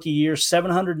 is rookie year,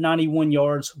 791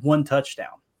 yards, 1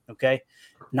 touchdown, okay?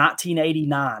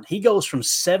 1989, he goes from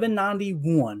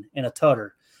 791 in a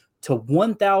tutter to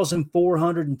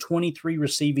 1,423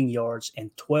 receiving yards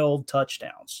and 12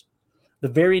 touchdowns. The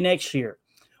very next year,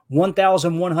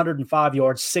 1,105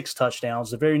 yards, 6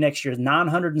 touchdowns. The very next year,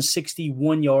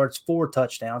 961 yards, 4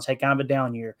 touchdowns. Had kind of a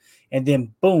down year. And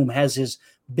then, boom, has his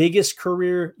biggest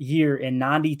career year in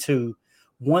 92,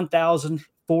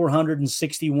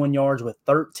 1,461 yards with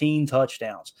 13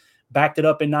 touchdowns. Backed it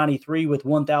up in 93 with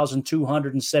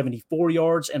 1,274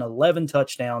 yards and 11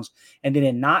 touchdowns. And then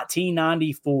in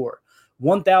 1994,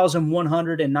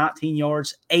 1,119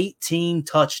 yards, 18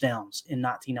 touchdowns in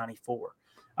 1994.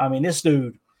 I mean, this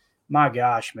dude, my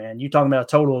gosh, man, you're talking about a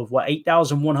total of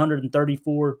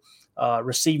 8,134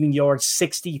 receiving yards,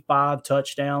 65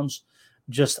 touchdowns,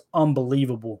 just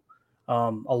unbelievable.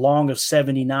 A long of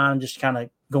 79, just kind of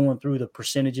going through the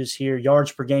percentages here.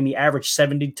 Yards per game, he averaged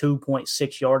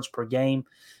 72.6 yards per game.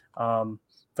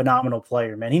 Phenomenal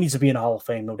player, man. He needs to be in the Hall of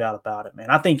Fame, no doubt about it, man.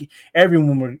 I think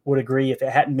everyone would agree if it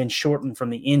hadn't been shortened from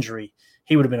the injury,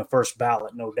 he would have been a first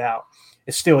ballot, no doubt.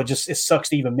 It sucks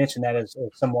to even mention that as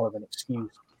somewhat of an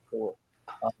excuse for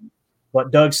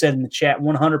what Doug said in the chat,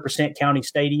 100% County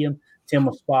Stadium. Tim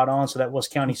was spot on, so that was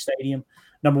County Stadium.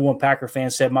 Number one Packer fan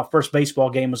said, my first baseball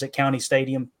game was at County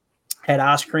Stadium. Had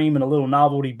ice cream and a little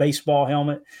novelty baseball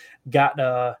helmet. Got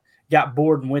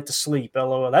bored and went to sleep.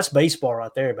 LOL. That's baseball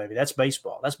right there, baby. That's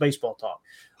baseball. That's baseball talk.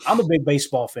 I'm a big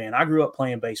baseball fan. I grew up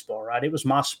playing baseball, right? It was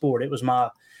my sport. It was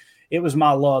my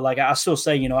love. Like I still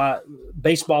say,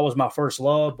 baseball was my first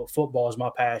love, but football is my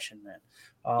passion, man.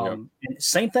 And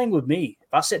same thing with me.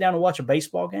 If I sit down and watch a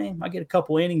baseball game, I get a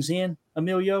couple innings in,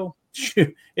 Emilio,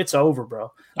 shoot, it's over,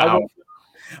 bro. I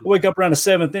wake up around the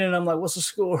 7th inning and I'm like, what's the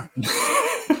score?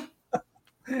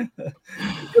 You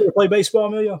ever play baseball,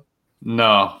 Emilio?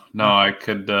 No, I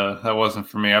could. That wasn't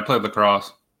for me. I played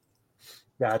lacrosse.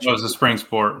 Gotcha. It was a spring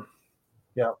sport.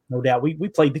 Yeah, no doubt. We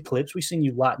played the clips. We seen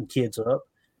you lighting kids up.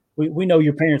 We know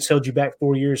your parents held you back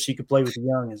 4 years so you could play with the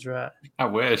youngins, right? I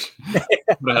wish.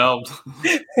 It helped.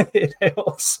 It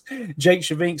helps. Jake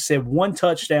Shavink said 1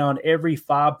 touchdown every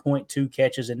 5.2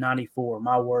 catches in 94.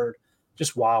 My word.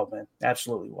 Just wild, man.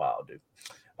 Absolutely wild, dude.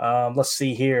 Let's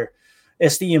see here.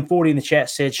 SDM40 in the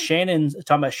chat said talking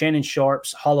about Shannon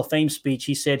Sharpe's Hall of Fame speech.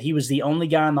 He said he was the only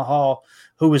guy in the hall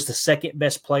who was the second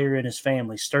best player in his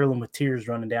family. Sterling with tears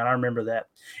running down. I remember that.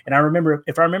 And I remember,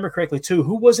 if I remember correctly too,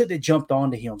 who was it that jumped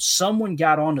onto him? Someone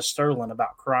got onto Sterling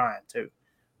about crying too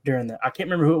during that. I can't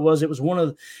remember who it was. It was one of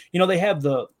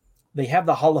the, they have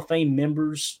the Hall of Fame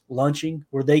members lunching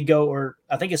where they go, or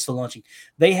I think it's the lunching.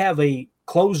 They have a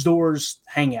closed doors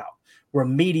hangout where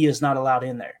media is not allowed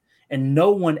in there. And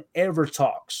no one ever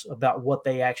talks about what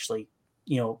they actually,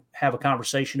 have a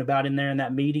conversation about in there in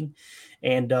that meeting.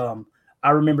 And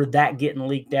I remember that getting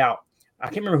leaked out. I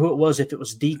can't remember who it was, if it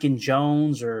was Deacon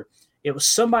Jones or it was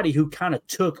somebody who kind of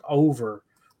took over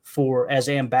as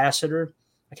ambassador.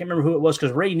 I can't remember who it was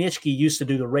because Ray Nitschke used to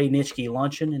do the Ray Nitschke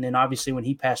luncheon. And then obviously when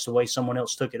he passed away, someone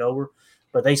else took it over.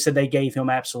 But they said they gave him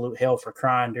absolute hell for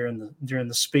crying during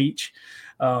the speech.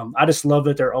 I just love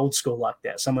that they're old school like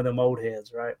that. Some of them old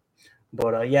heads, right?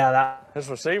 But this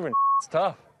receiving it's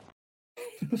tough.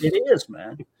 It is,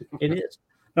 man. It is.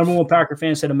 Number one Packer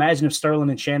fan said, imagine if Sterling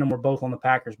and Shannon were both on the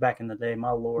Packers back in the day.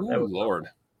 My Lord. That was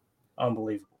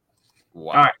unbelievable.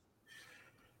 Wow. All right.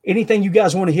 Anything you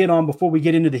guys want to hit on before we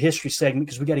get into the history segment?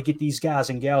 Because we got to get these guys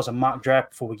and gals a mock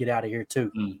draft before we get out of here,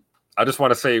 too. I just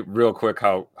want to say real quick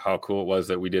how cool it was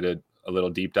that we did a little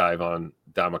deep dive on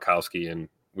Don Majkowski, and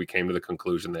we came to the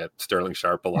conclusion that Sterling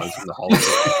Sharpe belongs in the Hall of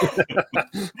Fame.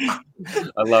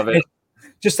 I love it.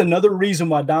 Just another reason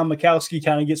why Don Majkowski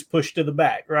kind of gets pushed to the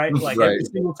back, right? Like every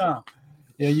single time.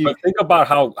 Yeah, but think about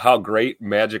how great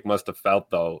Magic must have felt,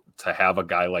 though, to have a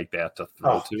guy like that to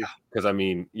throw to. Because, I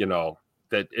mean,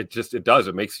 that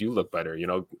it makes you look better.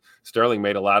 Sterling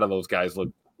made a lot of those guys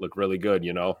look really good,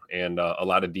 and a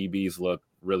lot of DBs look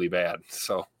really bad.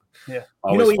 So, yeah.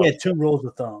 He had 2 rules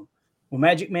of thumb. When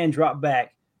Magic Man dropped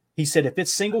back, he said, if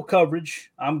it's single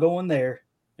coverage, I'm going there.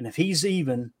 And if he's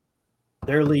even,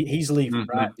 he's leaving,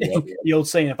 right? The old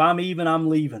saying, if I'm even, I'm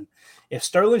leaving. If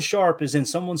Sterling Sharpe is in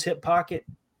someone's hip pocket,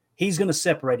 he's going to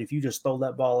separate if you just throw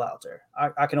that ball out there.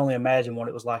 I can only imagine what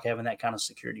it was like having that kind of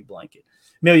security blanket.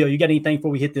 Emilio, you got anything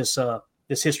before we hit this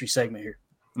history segment here?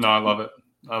 No, I love it.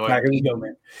 All right, here we go,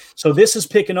 man. So this is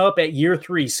picking up at year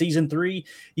 3, season 3.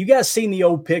 You guys seen the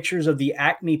old pictures of the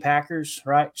Acme Packers,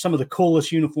 right? Some of the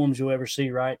coolest uniforms you'll ever see,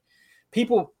 right?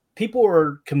 People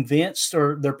are convinced,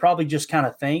 or they're probably just kind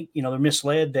of think, they're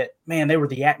misled that, man, they were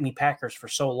the Acme Packers for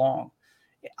so long.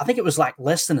 I think it was like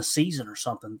less than a season or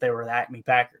something they were the Acme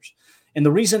Packers. And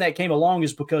the reason that came along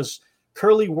is because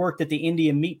Curly worked at the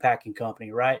Indian Meatpacking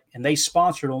Company, right? And they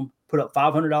sponsored them, put up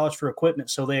 $500 for equipment,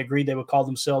 so they agreed they would call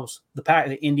themselves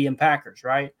the Indian Packers,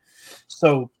 right?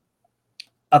 So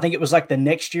I think it was like the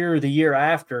next year or the year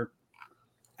after,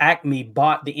 Acme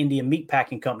bought the Indian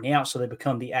Meatpacking Company out, so they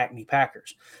become the Acme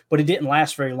Packers. But it didn't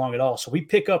last very long at all. So we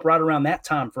pick up right around that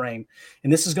time frame,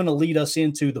 and this is going to lead us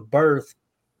into the birth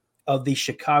of the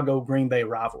Chicago-Green Bay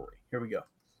rivalry. Here we go.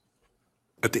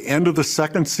 At the end of the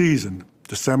second season,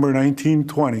 December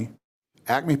 1920,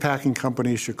 Acme Packing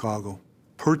Company of Chicago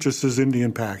purchases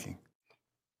Indian Packing.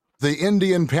 The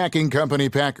Indian Packing Company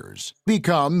Packers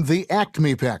become the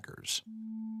Acme Packers.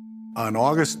 On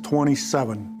August 27,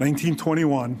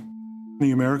 1921,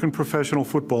 the American Professional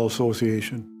Football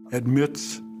Association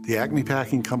admits the Acme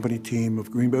Packing Company team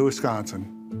of Green Bay,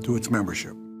 Wisconsin, to its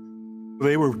membership.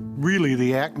 They were really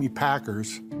the Acme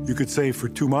Packers, you could say, for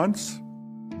 2 months.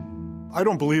 I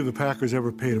don't believe the Packers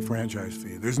ever paid a franchise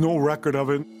fee. There's no record of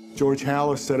it. George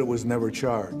Halas said it was never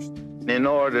charged. In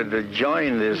order to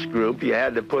join this group, you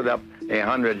had to put up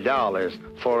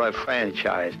 $100 for a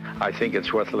franchise. I think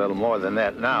it's worth a little more than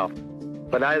that now.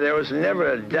 But there was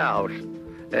never a doubt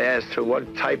as to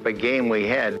what type of game we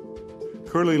had.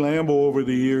 Curly Lambeau over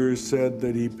the years said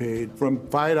that he paid from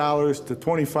 $5 to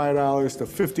 $25 to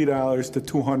 $50 to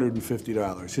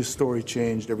 $250. His story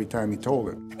changed every time he told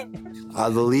it. The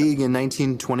league in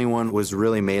 1921 was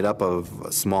really made up of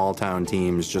small-town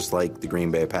teams just like the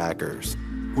Green Bay Packers.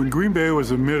 When Green Bay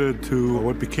was admitted to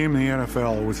what became the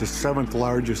NFL, it was the 7th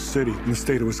largest city in the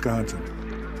state of Wisconsin.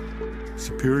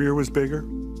 Superior was bigger,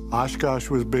 Oshkosh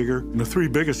was bigger, and the three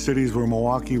biggest cities were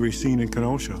Milwaukee, Racine, and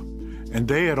Kenosha. And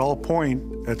they at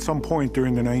some point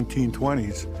during the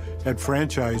 1920s, had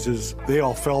franchises. They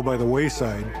all fell by the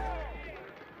wayside.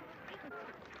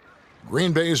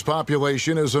 Green Bay's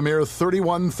population is a mere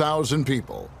 31,000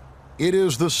 people. It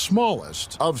is the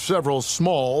smallest of several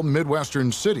small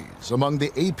Midwestern cities among the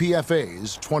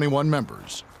APFA's 21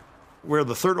 members. We're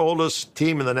the third oldest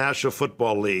team in the National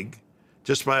Football League,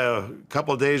 just by a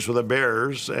couple of days with the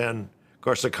Bears, and of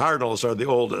course the Cardinals are the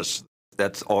oldest.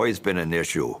 That's always been an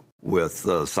issue with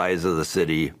the size of the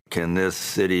city. Can this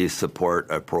city support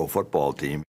a pro football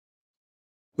team?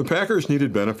 The Packers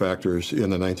needed benefactors in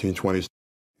the 1920s.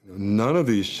 None of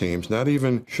these teams, not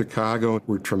even Chicago,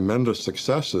 were tremendous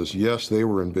successes. Yes, they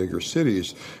were in bigger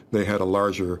cities. They had a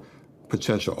larger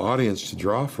potential audience to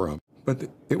draw from, but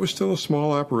it was still a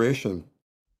small operation.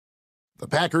 The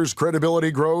Packers' credibility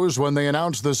grows when they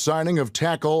announce the signing of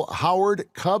tackle Howard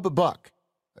Cub Buck,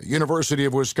 a University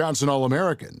of Wisconsin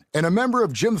All-American and a member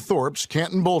of Jim Thorpe's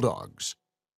Canton Bulldogs.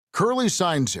 Curley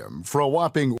signs him for a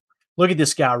whopping... Look at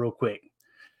this guy real quick.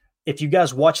 If you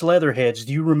guys watch Leatherheads,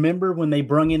 do you remember when they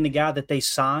brung in the guy that they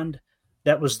signed?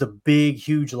 That was the big,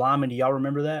 huge lineman. Do y'all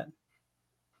remember that?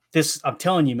 I'm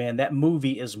telling you, man, that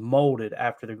movie is molded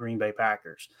after the Green Bay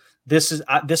Packers. This is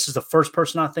the first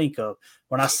person I think of.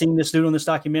 When I seen this dude on this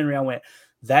documentary, I went,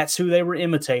 that's who they were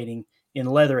imitating in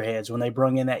Leatherheads when they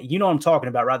brung in that. You know what I'm talking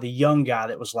about, right? The young guy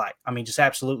that was like, I mean, just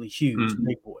absolutely huge,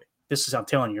 big boy. I'm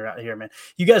telling you right here, man.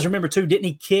 You guys remember, too, didn't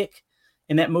he kick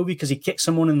in that movie because he kicked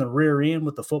someone in the rear end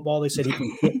with the football? They said he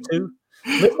can kick too.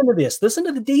 Listen to this. Listen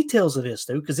to the details of this,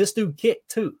 dude, because this dude kicked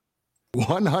too.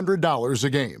 $100 a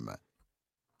game.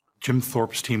 Jim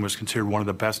Thorpe's team was considered one of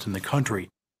the best in the country.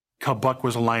 Cub Buck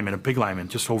was a lineman, a big lineman,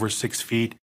 just over 6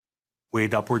 feet,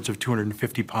 weighed upwards of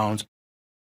 250 pounds.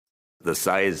 The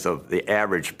size of the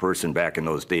average person back in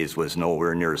those days was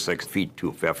nowhere near 6 feet,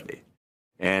 250.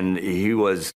 And he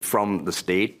was from the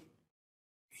state.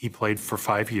 He played for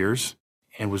 5 years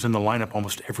and was in the lineup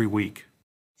almost every week.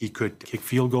 He could kick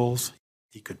field goals,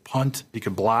 he could punt, he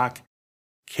could block.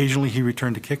 Occasionally he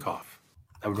returned to kickoff.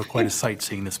 That would be quite a sight,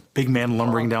 seeing this big man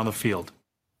lumbering down the field.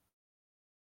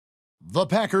 The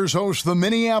Packers host the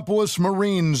Minneapolis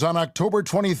Marines on October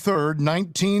 23rd,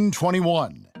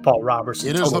 1921. Paul Robertson.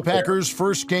 It is the Packers'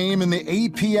 first game in the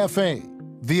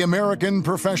APFA, the American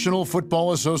Professional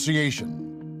Football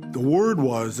Association. The word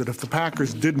was that if the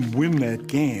Packers didn't win that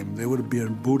game, they would have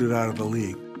been booted out of the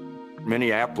league.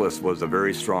 Minneapolis was a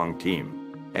very strong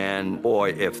team. And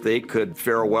boy, if they could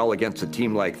fare well against a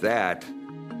team like that,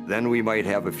 then we might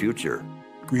have a future.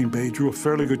 Green Bay drew a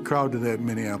fairly good crowd to that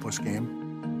Minneapolis game.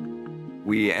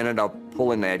 We ended up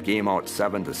pulling that game out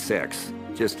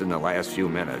 7-6, just in the last few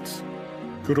minutes.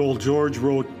 Good old George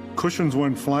wrote, "Cushions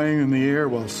went flying in the air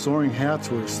while soaring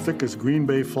hats were as thick as Green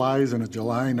Bay flies on a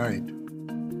July night."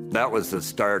 That was the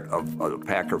start of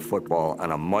Packer football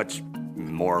on a much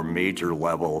more major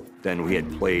level than we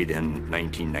had played in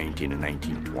 1919 and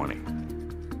 1920.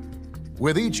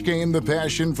 With each game, the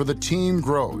passion for the team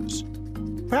grows.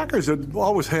 Packers had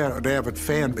always had an avid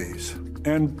fan base,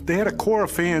 and they had a core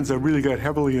of fans that really got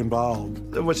heavily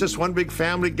involved. It was just one big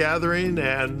family gathering,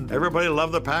 and everybody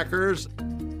loved the Packers.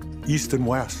 East and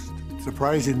West.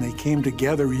 Surprising they came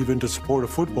together even to support a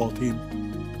football team.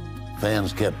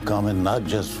 Fans kept coming not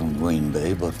just from Green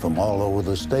Bay, but from all over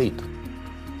the state.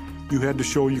 You had to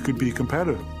show you could be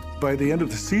competitive. By the end of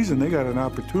the season, they got an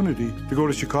opportunity to go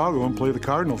to Chicago and play the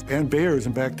Cardinals and Bears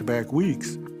in back-to-back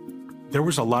weeks. There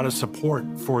was a lot of support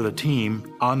for the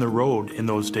team on the road in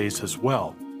those days as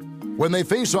well. When they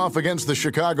face off against the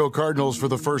Chicago Cardinals for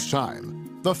the first time,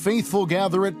 the faithful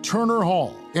gather at Turner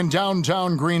Hall in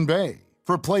downtown Green Bay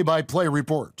for play-by-play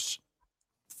reports.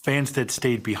 Fans that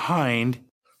stayed behind,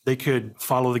 they could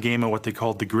follow the game on what they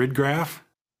called the grid graph.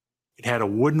 It had a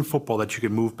wooden football that you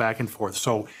could move back and forth.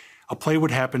 So a play would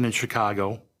happen in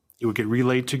Chicago, it would get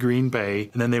relayed to Green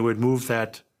Bay, and then they would move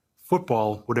that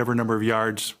football whatever number of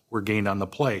yards were gained on the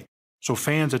play. So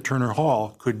fans at Turner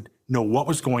Hall could know what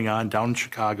was going on down in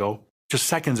Chicago just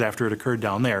seconds after it occurred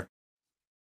down there.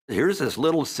 Here's this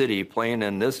little city playing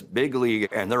in this big league,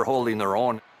 and they're holding their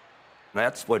own.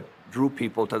 That's what drew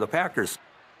people to the Packers.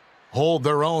 Hold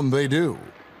their own they do,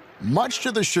 much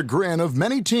to the chagrin of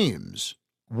many teams,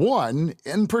 one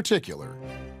in particular.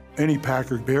 Any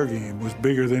Packer-Bear game was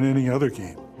bigger than any other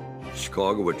game.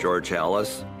 Chicago with George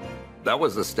Halas, that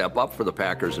was a step up for the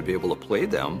Packers to be able to play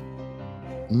them.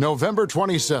 November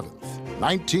 27th,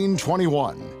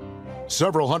 1921.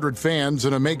 Several hundred fans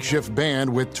in a makeshift band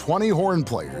with 20 horn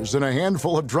players and a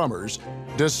handful of drummers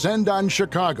descend on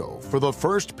Chicago for the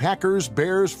first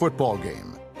Packers-Bears football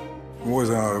game. It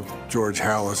wasn't out of George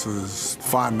Halas's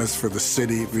fondness for the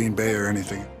city, Green Bay, or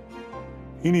anything.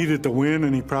 He needed to win,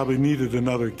 and he probably needed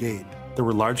another gate. There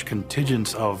were large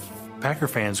contingents of Packer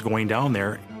fans going down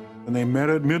there. And they met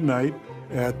at midnight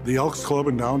at the Elks Club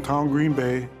in downtown Green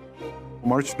Bay,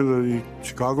 marched to the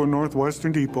Chicago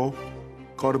Northwestern Depot,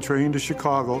 caught a train to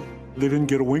Chicago. They didn't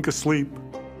get a wink of sleep.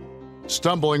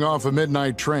 Stumbling off a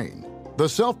midnight train, the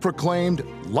self-proclaimed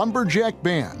Lumberjack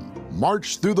Band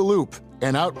marched through the loop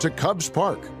and out to Cubs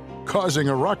Park, causing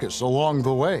a ruckus along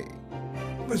the way.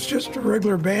 It's just a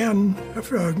regular band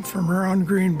from around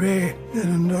Green Bay,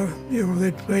 and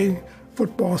they'd play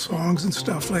football songs and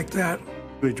stuff like that.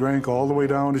 They drank all the way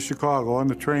down to Chicago on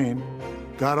the train,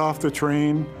 got off the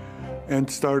train, and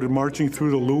started marching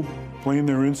through the loop, playing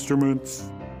their instruments.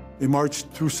 They marched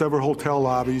through several hotel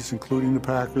lobbies, including the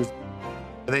Packers.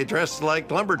 They dressed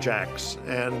like lumberjacks,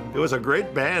 and it was a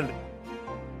great band.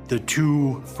 The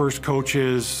two first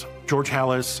coaches, George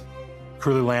Halas,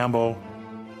 Curly Lambeau,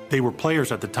 they were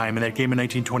players at the time. In that game in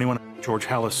 1921, George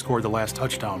Halas scored the last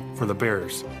touchdown for the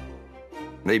Bears.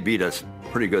 They beat us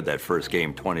pretty good that first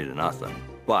game, 20-0,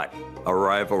 but a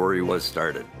rivalry was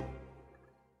started.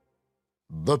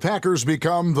 The Packers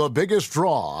become the biggest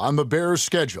draw on the Bears'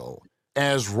 schedule.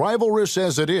 As rivalrous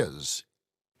as it is,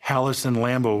 Halas and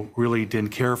Lambeau really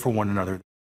didn't care for one another.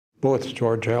 Both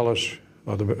George Halas,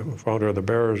 the founder of the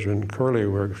Bears, and Curly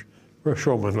were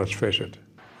showmen, let's face it.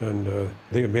 And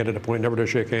they made it a point never to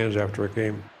shake hands after a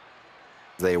game.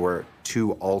 They were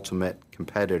two ultimate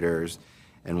competitors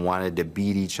and wanted to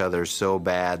beat each other so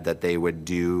bad that they would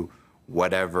do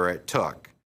whatever it took.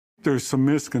 There's some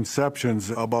misconceptions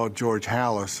about George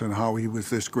Halas and how he was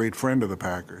this great friend of the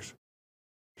Packers.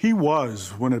 He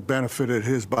was when it benefited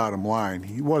his bottom line.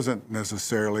 He wasn't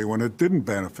necessarily when it didn't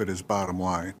benefit his bottom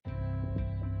line.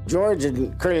 George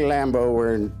and Curly Lambeau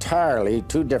were entirely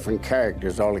two different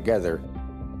characters altogether.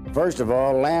 First of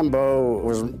all, Lambeau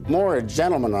was more a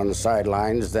gentleman on the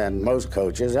sidelines than most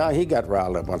coaches. He got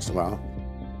riled up once in a while.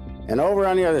 And over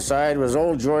on the other side was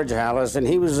old George Halas, and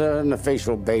he was an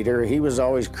official baiter. He was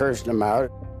always cursing them out.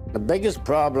 The biggest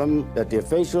problem that the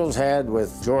officials had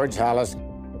with George Halas,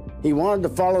 he wanted to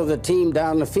follow the team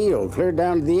down the field, clear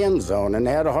down to the end zone, and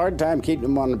they had a hard time keeping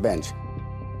him on the bench.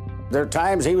 There are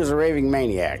times he was a raving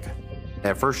maniac.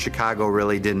 At first, Chicago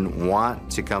really didn't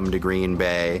want to come to Green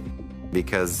Bay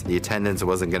because the attendance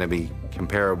wasn't going to be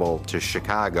comparable to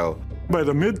Chicago. By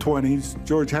the mid-20s,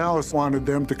 George Halas wanted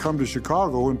them to come to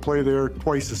Chicago and play there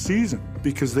twice a season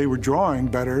because they were drawing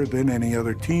better than any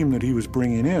other team that he was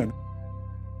bringing in.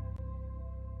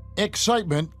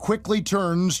 Excitement quickly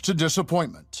turns to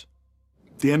disappointment.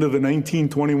 At the end of the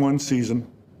 1921 season,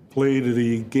 played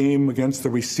the game against the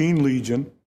Racine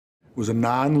Legion. It was a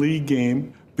non-league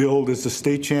game, billed as the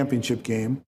state championship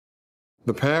game.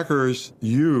 The Packers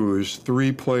used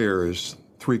three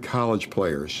college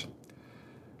players.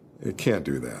 It can't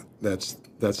do that. That's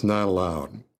not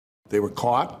allowed. They were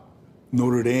caught.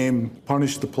 Notre Dame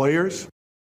punished the players.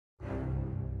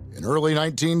 In early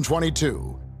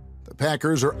 1922, the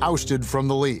Packers are ousted from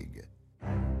the league.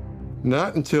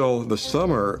 Not until the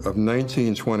summer of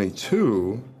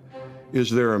 1922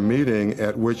 is there a meeting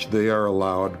at which they are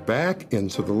allowed back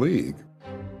into the league.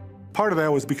 Part of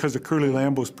that was because of Curly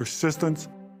Lambeau's persistence,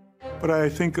 but I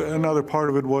think another part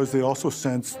of it was they also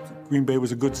sensed Green Bay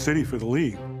was a good city for the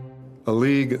league. A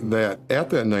league that, at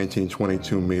that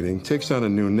 1922 meeting, takes on a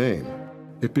new name.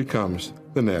 It becomes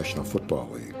the National Football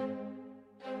League.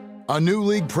 A new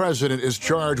league president is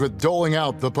charged with doling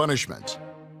out the punishment.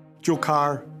 Joe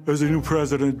Carr, as the new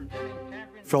president,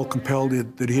 felt compelled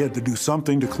that he had to do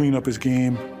something to clean up his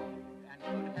game.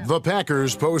 The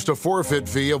Packers post a forfeit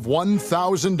fee of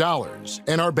 $1,000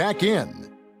 and are back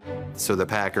in. So the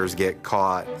Packers get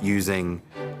caught using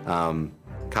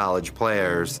college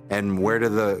players. And where do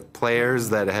the players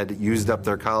that had used up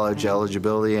their college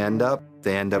eligibility end up?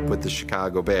 They end up with the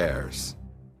Chicago Bears.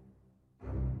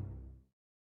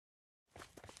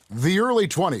 The early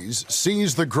 20s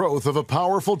sees the growth of a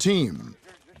powerful team.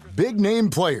 Big name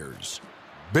players,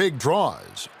 big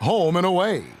draws, home and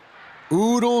away,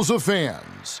 oodles of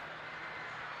fans.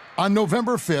 On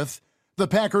November 5th, the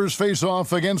Packers face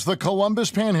off against the Columbus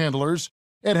Panhandlers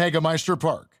at Hagemeister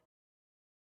Park.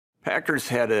 Packers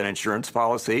had an insurance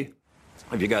policy.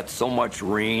 If you got so much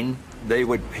rain, they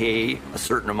would pay a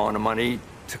certain amount of money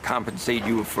to compensate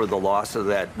you for the loss of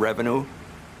that revenue.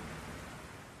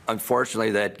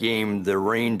 Unfortunately, that game, the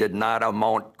rain did not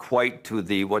amount quite to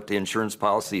what the insurance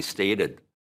policy stated.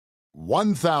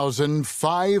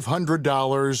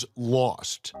 $1,500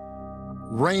 lost.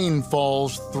 Rain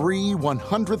falls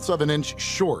 3/100ths of an inch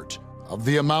short of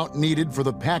the amount needed for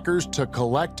the Packers to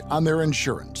collect on their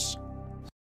insurance.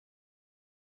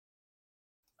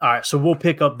 All right, so we'll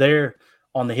pick up there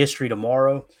on the history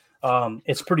tomorrow.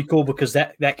 It's pretty cool because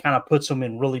that kind of puts them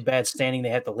in really bad standing. They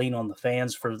have to lean on the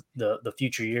fans for the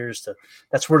future years.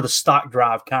 That's where the stock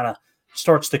drive kind of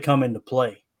starts to come into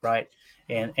play, right?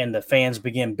 And the fans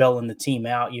begin bailing the team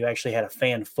out. You actually had a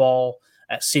fan fall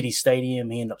at City Stadium.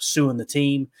 He ended up suing the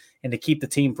team, and to keep the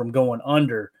team from going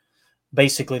under,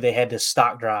 basically they had this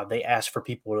stock drive. They asked for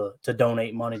people to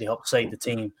donate money to help save the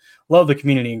team. Love the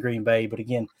community in Green Bay, but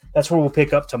again, that's where we'll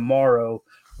pick up tomorrow,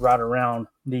 right around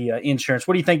the insurance.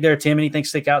 What do you think there, Tim? Anything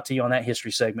stick out to you on that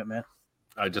history segment, man?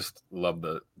 I just love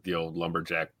the old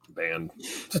lumberjack band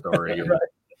story.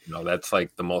 Right. That's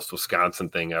like the most Wisconsin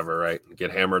thing ever, right?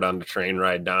 Get hammered on the train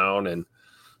ride down and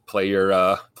play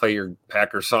your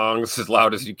Packer songs as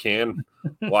loud as you can,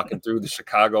 walking through the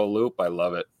Chicago Loop. I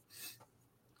love it.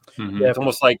 Mm-hmm. It's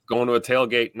almost like going to a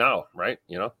tailgate now, right?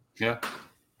 Yeah,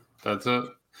 that's it.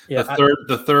 Yeah,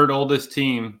 the third oldest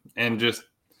team, and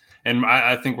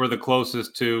I think we're the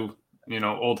closest to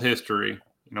old history.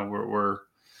 We're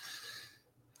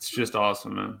it's just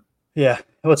awesome, man. Yeah,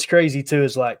 what's crazy too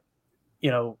is like,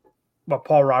 what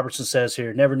Paul Robertson says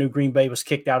here, never knew Green Bay was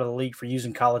kicked out of the league for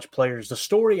using college players. The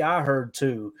story I heard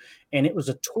too, and it was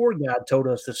a tour guide told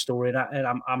us this story, and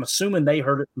I'm assuming they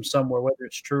heard it from somewhere, whether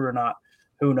it's true or not,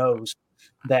 who knows,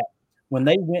 that when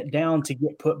they went down to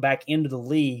get put back into the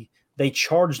league, they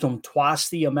charged them twice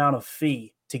the amount of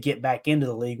fee to get back into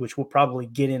the league, which we'll probably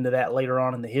get into that later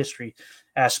on in the history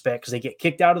aspect, because they get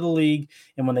kicked out of the league,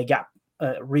 and when they got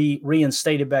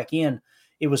reinstated back in,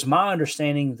 it was my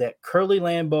understanding that Curly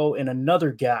Lambeau and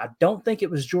another guy, I don't think it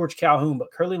was George Calhoun,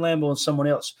 but Curly Lambeau and someone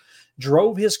else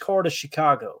drove his car to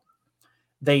Chicago.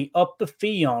 They upped the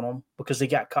fee on him because they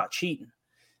got caught cheating.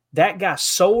 That guy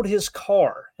sold his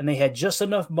car, and they had just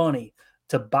enough money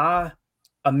to buy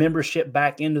a membership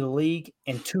back into the league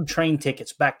and 2 train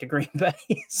tickets back to Green Bay.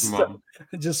 So,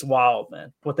 just wild,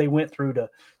 man, what they went through to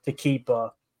keep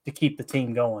the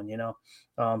team going,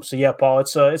 So yeah, Paul,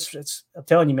 it's I'm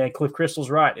telling you, man, Cliff Crystal's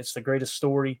right. It's the greatest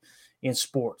story in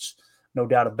sports, no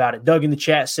doubt about it. Doug in the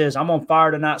chat says, I'm on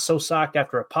fire tonight, so psyched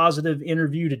after a positive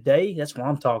interview today. That's what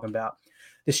I'm talking about.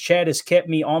 This chat has kept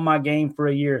me on my game for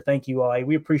a year. Thank you all. Hey,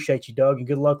 we appreciate you, Doug, and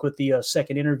good luck with the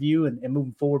second interview and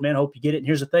moving forward, man. Hope you get it. And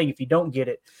here's the thing. If you don't get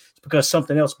it, it's because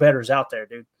something else better is out there,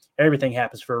 dude. Everything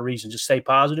happens for a reason. Just stay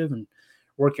positive and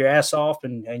work your ass off,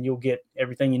 and you'll get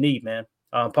everything you need, man.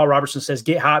 Paul Robertson says,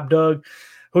 get hyped, Doug.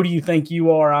 Who do you think you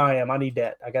are? I am. I need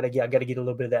that. I gotta get a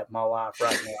little bit of that in my life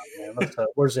right now, man. Let's,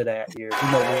 where's it at here?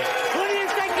 Who do you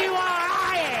think you are?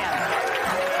 I am.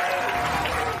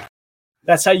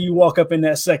 That's how you walk up in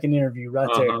that second interview, right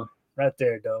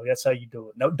there, Doug. That's how you do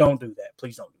it. No, don't do that.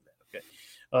 Please don't do that.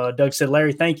 Okay. Doug said,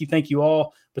 Larry, thank you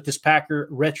all. But this Packer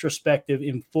retrospective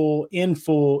in full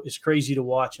is crazy to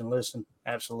watch and listen.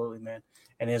 Absolutely, man.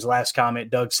 And his last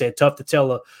comment, Doug said, tough to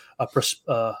tell a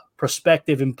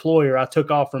prospective employer I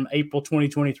took off from April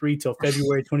 2023 till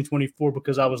February 2024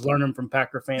 because I was learning from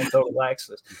Packer fan total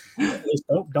access.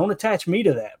 Don't attach me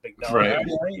to that, big dog.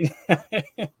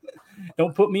 Right?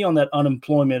 Don't put me on that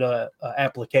unemployment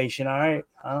application. All right.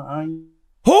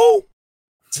 Who?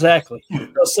 Exactly.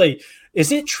 They'll say,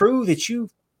 is it true that you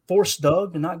forced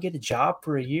Doug to not get a job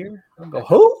for a year? I'll go,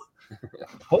 who?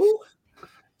 Who?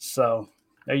 So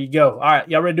there you go. All right.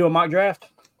 Y'all ready to do a mock draft?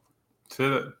 That's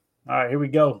it. All right, here we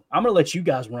go. I'm going to let you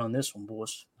guys run this one,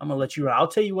 boys. I'm going to let you run. I'll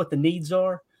tell you what the needs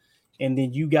are, and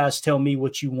then you guys tell me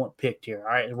what you want picked here.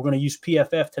 All right, we're going to use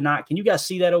PFF tonight. Can you guys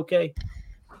see that okay?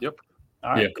 Yep.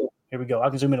 All right, cool. Here we go. I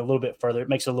can zoom in a little bit further. It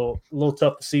makes it a little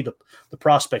tough to see the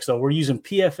prospects, though. We're using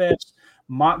PFF's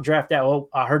mock draft out. Oh,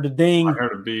 I heard a ding. I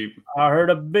heard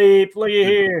a beep. Look at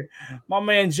here. My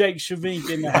man Jake Shavink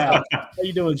in the house. How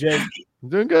you doing, Jake? I'm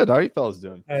doing good. How are you fellas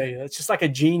doing? Hey, it's just like a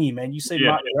genie, man. You say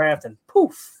mock draft and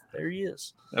poof, there he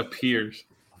is. Appears.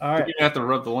 All right. You have to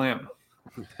rub the lamp.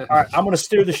 All right, I'm going to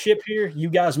steer the ship here. You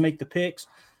guys make the picks.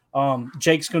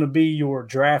 Jake's going to be your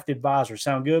draft advisor.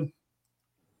 Sound good?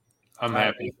 I'm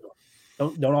happy.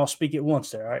 Don't all speak at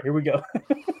once there. All right, here we go.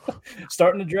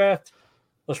 Starting the draft.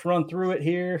 Let's run through it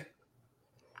here.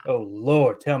 Oh,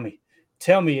 Lord, tell me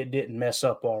it didn't mess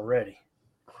up already.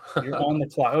 You're on the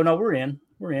clock. Oh, no, we're in.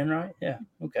 We're in, right? Yeah,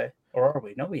 okay. Or are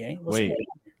we? No, we ain't. Wait,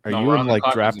 are you in like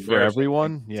draft for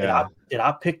everyone? Yeah. Did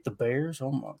I pick the Bears?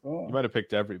 Oh, my God. You might have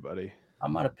picked everybody. I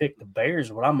might have picked the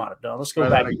Bears, what I might have done. Let's go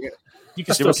back. You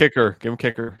can give him kicker. Give him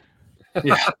kicker.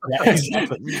 Yeah,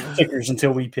 exactly. Kickers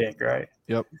until we pick, right?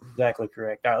 Yep. Exactly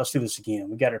correct. All right, let's do this again.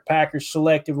 We got our Packers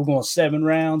selected. We're going 7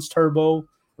 rounds, turbo,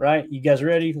 right? You guys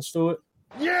ready? Let's do it.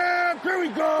 Yeah, here we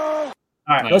go.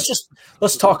 All right,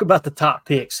 let's talk about the top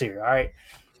picks here. All right.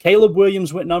 Caleb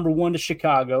Williams went number 1 to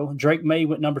Chicago. Drake May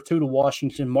went number 2 to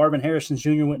Washington. Marvin Harrison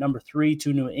Jr. went number 3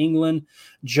 to New England.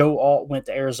 Joe Alt went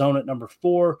to Arizona at number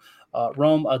 4.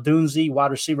 Rome Odunze,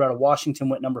 wide receiver out of Washington,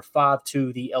 went number 5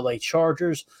 to the LA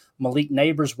Chargers. Malik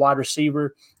Neighbors, wide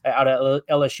receiver out of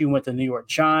LSU, went to the New York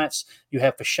Giants. You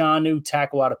have Fashanu,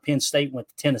 tackle out of Penn State, went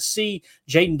to Tennessee.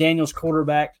 Jaden Daniels,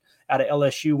 quarterback out of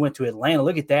LSU, went to Atlanta.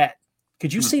 Look at that.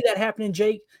 Could you see that happening,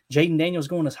 Jake? Jaden Daniels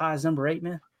going as high as number 8,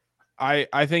 man?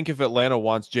 I think if Atlanta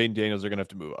wants Jaden Daniels, they're going to have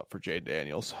to move up for Jaden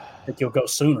Daniels. I think he'll go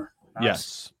sooner. Nice.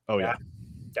 Yes. Oh, yeah.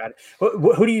 Got it.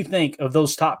 Who do you think of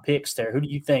those top picks there? Who do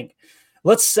you think?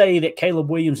 Let's say that Caleb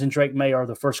Williams and Drake May are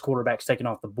the first quarterbacks taken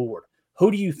off the board.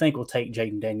 Who do you think will take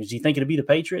Jaden Daniels? Do you think it'll be the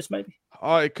Patriots maybe?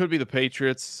 It could be the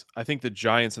Patriots. I think the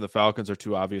Giants and the Falcons are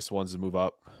two obvious ones to move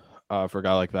up for a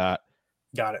guy like that.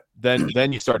 Got it.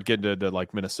 Then you start getting to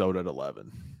like Minnesota at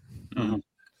 11. Mm-hmm.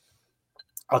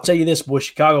 I'll tell you this, boy,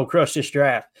 Chicago crushed this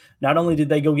draft. Not only did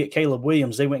they go get Caleb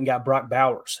Williams, they went and got Brock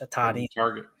Bowers at tight end.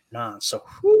 Target. 9. So,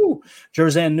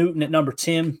 Jerzan Newton at number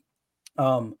 10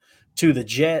 to the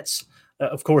Jets.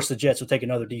 Of course, the Jets will take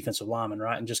another defensive lineman,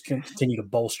 right, and just continue to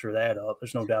bolster that up.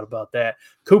 There's no doubt about that.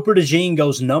 Cooper DeJean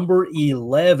goes number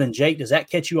 11. Jake, does that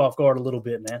catch you off guard a little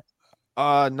bit, man?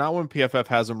 Not when PFF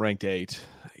has him ranked 8.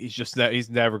 He's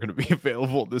never going to be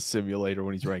available in this simulator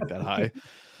when he's ranked that high.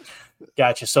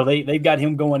 Gotcha. So they've got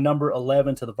him going number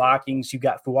 11 to the Vikings. You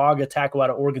got Fuaga, tackle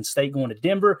out of Oregon State, going to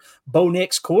Denver. Bo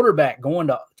Nix, quarterback, going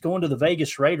to the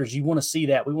Vegas Raiders. You want to see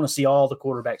that. We want to see all the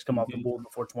quarterbacks come off the board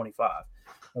before 25,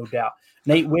 no doubt.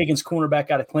 Nate Wiggins,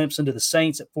 cornerback out of Clemson, to the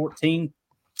Saints at 14.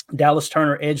 Dallas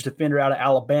Turner, edge defender out of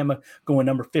Alabama, going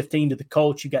number 15 to the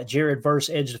Colts. You got Jared Verse,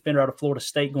 edge defender out of Florida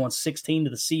State, going 16 to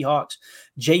the Seahawks.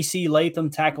 J.C. Latham,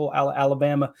 tackle out of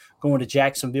Alabama, going to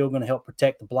Jacksonville, going to help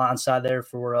protect the blind side there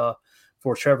for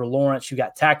Trevor Lawrence. You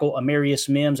got tackle Amarius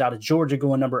Mims out of Georgia,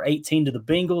 going number 18 to the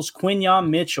Bengals. Quinyon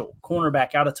Mitchell,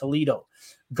 cornerback out of Toledo,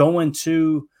 going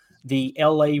to the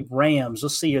L.A. Rams.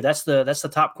 Let's see here. That's the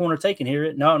top corner taken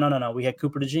here. No. We had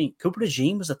Cooper DeJean. Cooper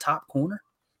DeJean was the top corner?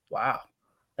 Wow.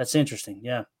 That's interesting.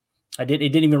 Yeah. It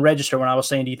didn't even register when I was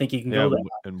saying, do you think he can go there?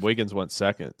 And Wiggins went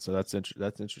second. So that's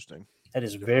interesting. That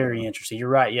is very interesting. You're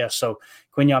right. Yeah. So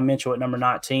Quinyon Mitchell at number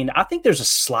 19. I think there's a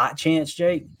slight chance,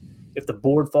 Jake, if the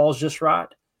board falls just right,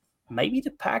 maybe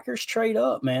the Packers trade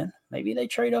up, man. Maybe they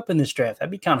trade up in this draft. That'd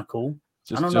be kind of cool.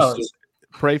 I don't know.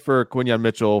 Pray for Quinyon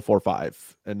Mitchell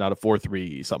 4.5 and not a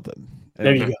 4.3 something. And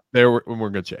there you go. We're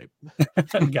in good shape.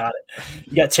 Got it.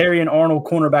 You got Terry and Arnold,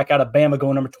 cornerback out of Bama,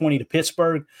 going number 20 to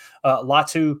Pittsburgh.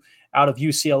 Latu out of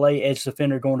UCLA, edge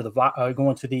defender, going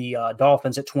to the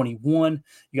Dolphins at 21.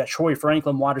 You got Troy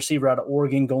Franklin, wide receiver out of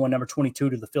Oregon, going number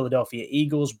 22 to the Philadelphia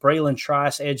Eagles. Braylon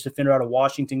Trice, edge defender out of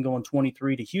Washington, going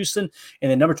 23 to Houston.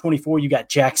 And then number 24, you got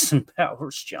Jackson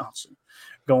Powers Johnson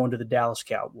going to the Dallas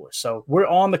Cowboys. So we're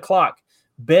on the clock.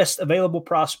 Best available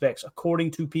prospects,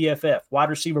 according to PFF. Wide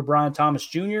receiver Brian Thomas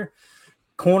Jr.,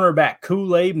 cornerback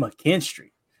Kool-Aid McKinstry,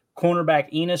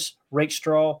 cornerback Enos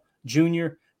Rakestraw Jr.,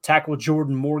 tackle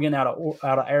Jordan Morgan out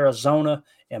of Arizona,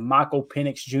 and Michael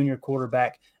Penix Jr.,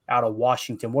 quarterback out of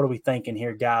Washington. What are we thinking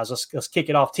here, guys? Let's kick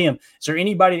it off. Tim, is there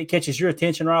anybody that catches your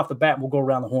attention right off the bat? We'll go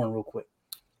around the horn real quick.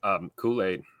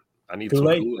 Kool-Aid. I need some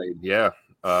Kool-Aid. Yeah.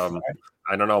 Right.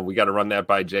 I don't know. We got to run that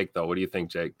by Jake, though. What do you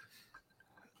think, Jake?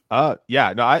 I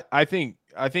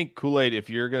think Kool-Aid, if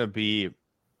you're going to be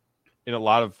in a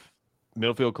lot of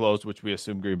middle field close, which we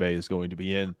assume Green Bay is going to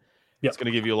be in, it's going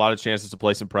to give you a lot of chances to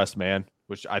play some pressed man,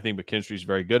 which I think McKinstry is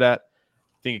very good at.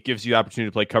 I think it gives you the opportunity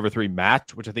to play cover 3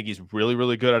 match, which I think he's really,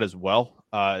 really good at as well.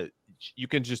 You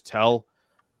can just tell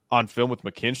on film with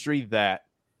McKinstry that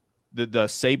the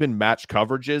Saban match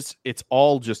coverages, it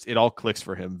all clicks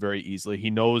for him very easily. He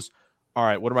knows, all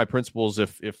right, what are my principles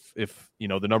if the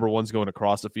number 1's going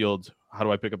across the field? How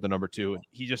do I pick up the number 2?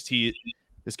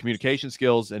 His communication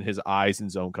skills and his eyes and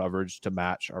zone coverage to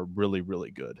match are really,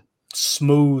 really good.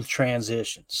 Smooth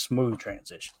transition.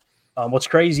 What's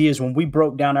crazy is when we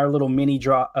broke down our little mini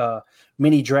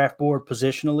draft board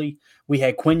positionally, we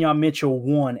had Quinyon Mitchell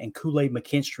 1 and Kool-Aid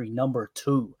McKinstry number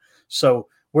 2. So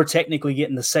we're technically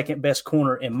getting the second best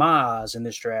corner in my eyes in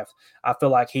this draft. I feel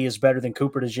like he is better than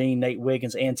Cooper DeJean, Nate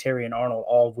Wiggins, and Terry and Arnold,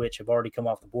 all of which have already come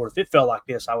off the board. If it felt like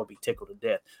this, I would be tickled to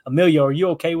death. Emilio, are you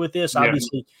okay with this? Yeah.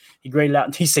 Obviously, he graded out,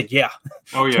 and he said, yeah.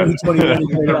 Oh, yeah.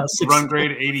 2021, run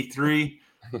grade 83.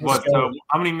 How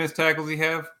many missed tackles he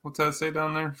have? What's that say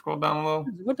down there? Scroll down low.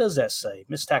 What does that say?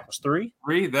 Missed tackles 3?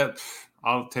 3?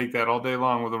 I'll take that all day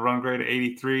long with a run grade of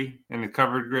 83 and the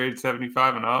covered grade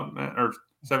 75 and up, or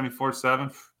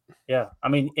 74.7. Yeah. I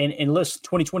mean, and listen,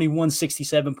 2021,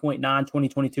 67.9,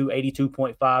 2022,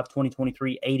 82.5,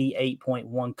 2023,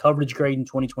 88.1. Coverage grade in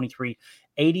 2023,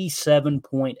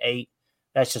 87.8.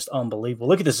 That's just unbelievable.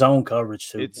 Look at the zone coverage,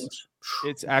 too.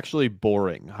 It's actually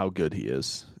boring how good he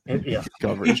is. Yeah.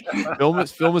 Coverage. Film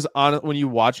is on it when you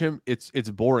watch him. It's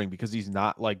boring because he's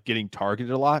not like getting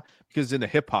targeted a lot because in the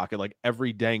hip pocket like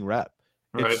every dang rep.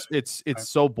 Right. It's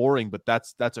so boring, but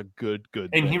that's a good And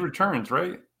thing. he returns,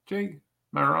 right, Jake?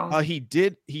 Am I wrong? He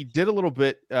did a little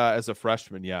bit as a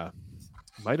freshman. Yeah,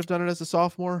 might have done it as a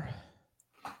sophomore.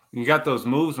 You got those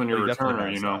moves when you're a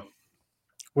returner, you know.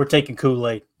 We're taking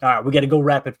Kool-Aid. All right, we got to go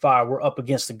rapid fire. We're up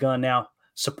against the gun now.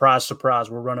 Surprise, surprise,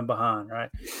 we're running behind, right?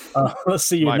 Let's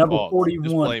see here. Number 41.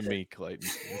 Just blame me, Clayton.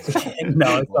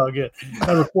 No, it's all good.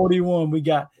 Number 41, we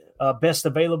got best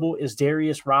available is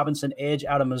Darius Robinson, edge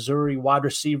out of Missouri, wide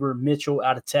receiver Mitchell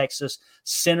out of Texas,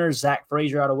 center Zach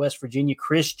Frazier out of West Virginia,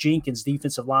 Chris Jenkins,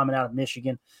 defensive lineman out of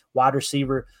Michigan, wide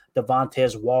receiver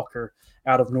Devontae Walker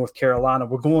out of North Carolina.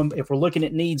 If we're looking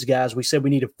at needs, guys, we said we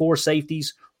needed 4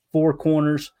 safeties, 4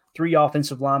 corners, 3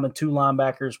 offensive linemen, 2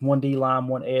 linebackers, 1 D line,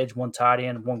 1 edge, 1 tight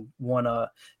end, one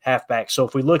halfback. So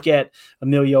if we look at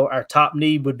Emilio, our top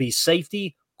need would be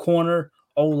safety, corner,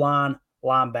 O-line,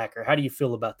 linebacker. How do you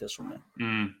feel about this one,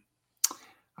 man?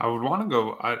 I would want to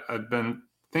go. I've been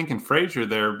thinking Frazier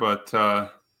there, but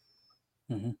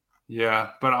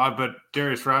yeah, but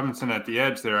Darius Robinson at the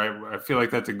edge there, I feel like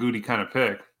that's a Goody kind of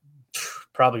pick.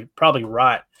 Probably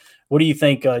right. What do you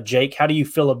think, Jake? How do you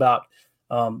feel about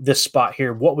this spot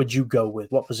here? What would you go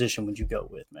with? What position would you go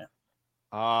with, man?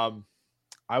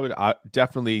 I would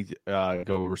definitely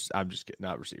go. I'm just kidding,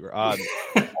 not receiver.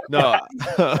 No,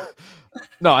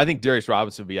 no. I think Darius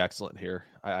Robinson would be excellent here.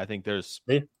 I think there's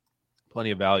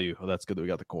plenty of value. Oh, that's good that we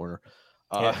got the corner.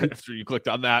 After you clicked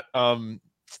on that,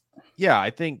 yeah, I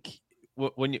think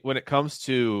when it comes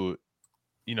to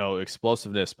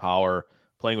explosiveness, power,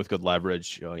 playing with good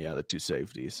leverage, the 2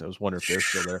 safeties. I was wondering if they're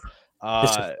still there.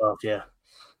 This is tough, yeah.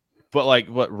 But like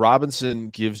what Robinson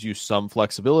gives you some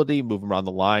flexibility, move him around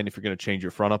the line if you're going to change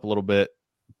your front up a little bit.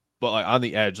 But like on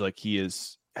the edge, like he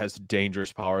has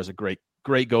dangerous power, as a great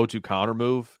go-to counter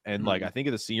move. And like I think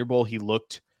at the Senior Bowl, he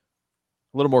looked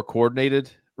a little more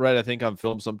coordinated, right? I think on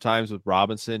film sometimes with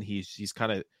Robinson, he's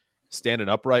kind of standing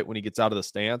upright when he gets out of the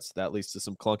stance. That leads to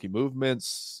some clunky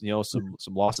movements, some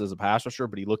losses as a pass rusher,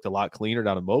 but he looked a lot cleaner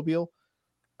down in Mobile.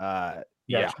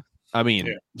 Yeah. I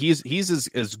mean, he's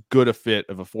as good a fit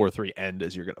of a 4-3 end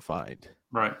as you're going to find.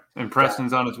 Right. And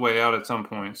Preston's on his way out at some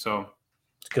point. So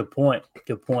good point.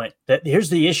 Good point. Here's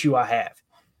the issue I have.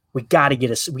 We got to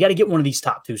get one of these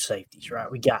top 2 safeties, right?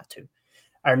 We got to.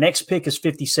 Our next pick is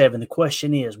 57. The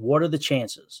question is, what are the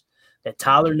chances that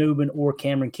Tyler Nubin or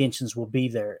Cameron Kinchens will be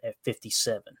there at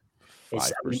 57?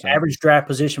 It's average draft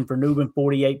position for Nubin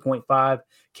 48.5,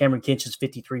 Cameron Kinchens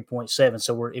 53.7.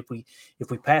 So if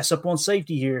we pass up on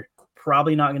safety here,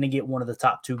 probably not going to get one of the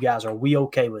top 2 guys. Are we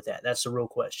okay with that? That's the real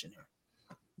question here.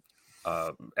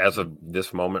 As of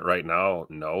this moment right now,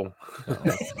 no.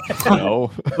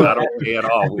 No, not okay at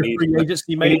all. We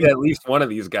need at least one of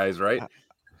these guys, right?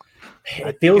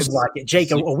 It feels like it.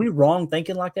 Jake, are we wrong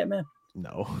thinking like that, man?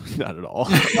 No, not at all.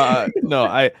 No,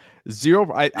 I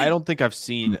don't think I've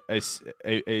seen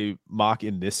a mock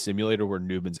in this simulator where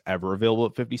Nubin's ever available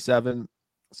at 57.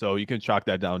 So you can chalk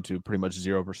that down to pretty much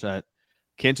 0%.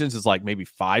 Kinchens is like maybe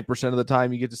 5% of the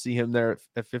time you get to see him there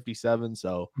at 57.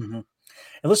 So, and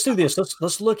let's do this.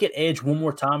 Let's look at edge one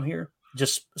more time here.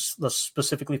 Just let's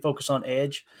specifically focus on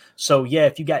edge. So yeah,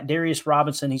 if you got Darius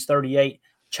Robinson, he's 38.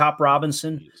 Chop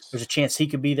Robinson, there's a chance he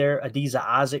could be there. Adiza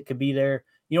Isaac could be there.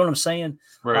 You know what I'm saying?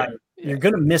 Right. You're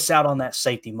going to miss out on that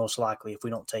safety most likely if we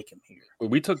don't take him here.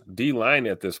 We took D-line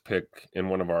at this pick in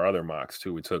one of our other mocks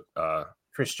too. We took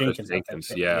Chris Jenkins.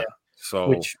 Yeah.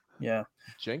 So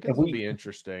Jenkins will be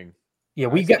interesting. Yeah,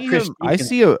 we've got Chris. I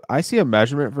see a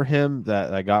measurement for him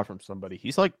that I got from somebody.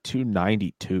 He's like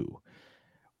 292,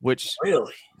 which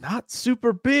really not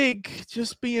super big.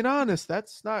 Just being honest,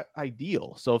 that's not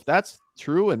ideal. So if that's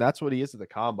true and that's what he is at the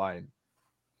combine,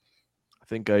 I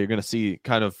think you're going to see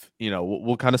kind of,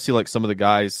 we'll kind of see like some of the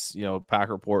guys,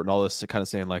 Packer Report and all this kind of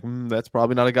saying like, that's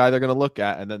probably not a guy they're going to look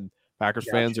at. And then Packers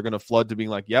fans are going to flood to being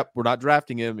like, yep, we're not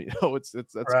drafting him. That's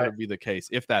going to be the case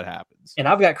if that happens. And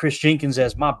I've got Chris Jenkins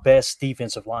as my best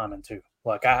defensive lineman too.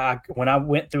 Like when I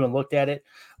went through and looked at it,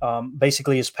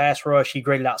 basically his pass rush, he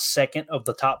graded out second of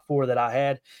the top 4 that I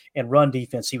had, and run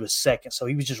defense, he was second. So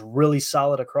he was just really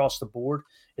solid across the board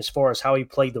as far as how he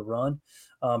played the run.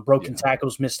 Broken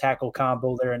tackles, missed tackle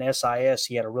combo there in SIS.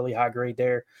 He had a really high grade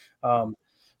there.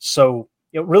 So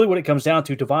really what it comes down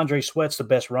to, Devondre Sweat's the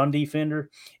best run defender,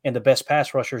 and the best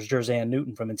pass rusher is Jerzan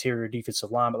Newton from interior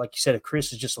defensive line. But like you said, if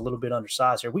Chris is just a little bit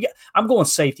undersized here, I'm going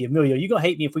safety. Emilio, you gonna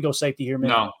hate me if we go safety here,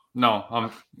 man?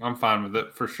 No, I'm fine with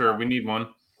it for sure. We need one.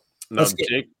 No,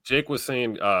 Jake was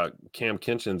saying Cam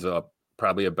Kinchen's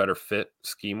probably a better fit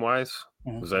scheme wise.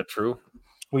 Mm-hmm. Was that true?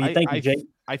 What do you think, Jake?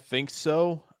 I think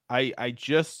so. I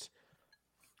just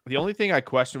the only thing I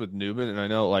question with Newman, and I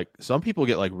know like some people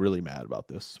get like really mad about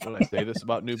this when I say this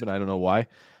about Newman. I don't know why,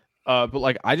 but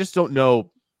like I just don't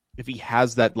know if he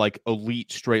has that like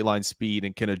elite straight line speed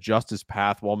and can adjust his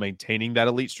path while maintaining that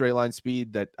elite straight line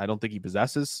speed that I don't think he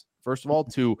possesses. First of all,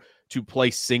 to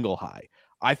play single high.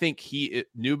 I think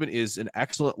Newman is an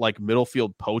excellent like middle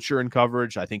field poacher in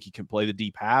coverage. I think he can play the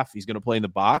deep half. He's going to play in the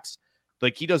box.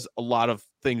 Like he does a lot of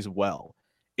things well.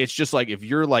 It's just like if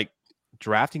you're like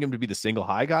drafting him to be the single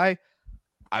high guy,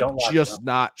 I'm just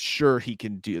not sure he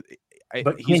can do it.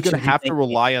 He's going to have to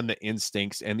rely on the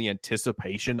instincts and the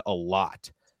anticipation a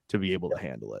lot to be able to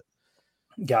handle it.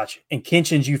 Gotcha. And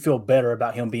Kinchen's, you feel better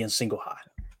about him being single high?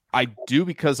 I do,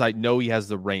 because I know he has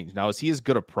the range. Now, is he as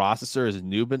good a processor as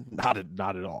Newman? Not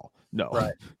at all. No.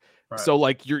 Right. So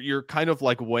like you're kind of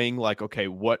like weighing like, okay,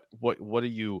 what are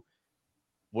you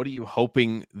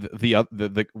hoping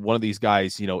the one of these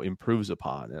guys, improves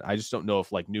upon? And I just don't know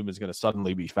if like Newman's going to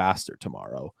suddenly be faster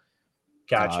tomorrow.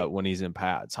 Gotcha. When he's in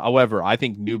pads. However, I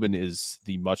think Newman is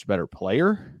the much better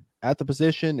player at the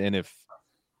position. And if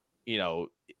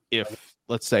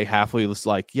let's say Halfley was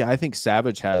like, yeah, I think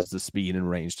Savage has the speed and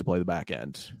range to play the back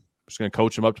end. I'm just going to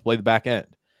coach him up to play the back end.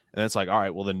 And it's like, all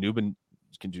right, well then Newman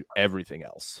can do everything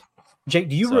else. Jake,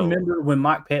 do you remember when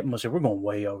Mike Pettin was here? We're going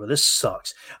way over. This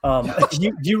sucks.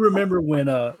 Do you remember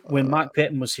when Mike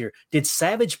Pettin was here? Did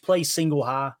Savage play single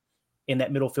high in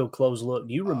that middle field close look?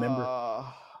 Do you remember?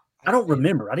 I don't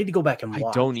remember. I need to go back and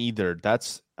watch. I don't either.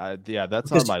 That's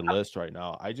that's on my list right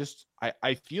now. I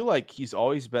feel like he's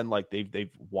always been like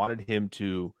they've wanted him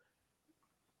to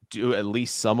do at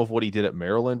least some of what he did at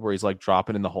Maryland, where he's like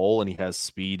dropping in the hole and he has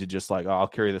speed to just like, I'll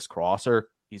carry this crosser.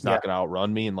 He's not going to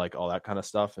outrun me and like all that kind of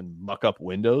stuff and muck up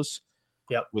windows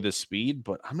with his speed.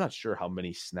 But I'm not sure how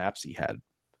many snaps he had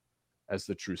as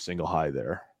the true single high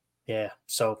there. Yeah.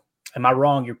 So am I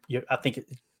wrong? I think it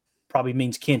probably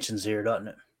means Kinchen's here, doesn't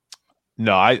it?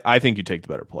 No, I think you take the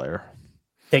better player.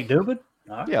 Take Dubin?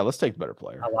 Right. Yeah, let's take the better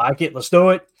player. I like it. Let's do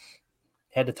it.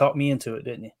 Had to talk me into it,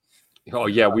 didn't you? Oh,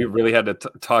 yeah, we really had to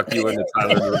talk you into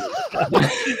Tyler.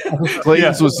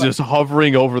 Clayton's was just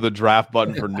hovering over the draft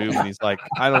button for Newman. He's like,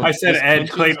 I said Ed.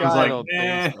 Clayton was like,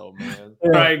 man.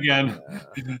 Try again.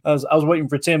 I was waiting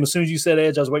for Tim. As soon as you said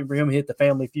Edge, I was waiting for him to hit the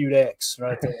Family Feud X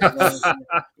right there.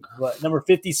 But number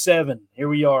 57, here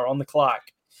we are on the clock.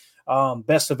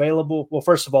 Best available. Well,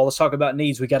 first of all, let's talk about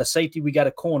needs. We got a safety, we got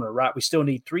a corner, right? We still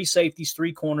need 3 safeties,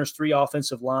 3 corners, 3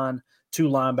 offensive line, 2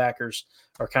 linebackers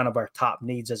are kind of our top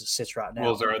needs as it sits right now.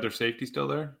 Well, is there other safety still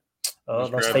there?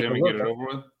 Let's take a look. Get it over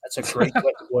with. That's a great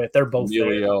question. Boy, if they're both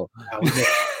there.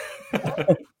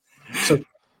 So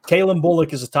Kalen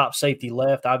Bullock is a top safety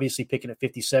left, obviously picking at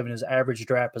 57. His average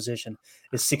draft position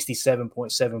is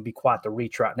 67.7. Would be quite the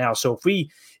reach right now. So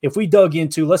if we dug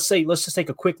into, let's just take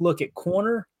a quick look at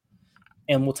corner,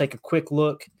 and we'll take a quick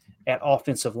look at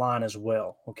offensive line as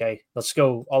well. Okay, let's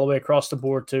go all the way across the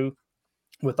board too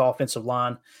with offensive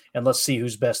line, and let's see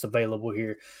who's best available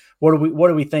here. What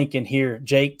are we thinking here,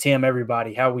 Jake, Tim,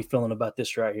 everybody? How are we feeling about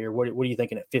this right here? What are you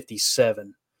thinking at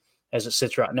 57 as it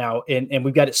sits right now? And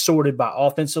we've got it sorted by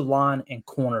offensive line and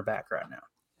cornerback right now.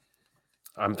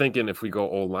 I'm thinking if we go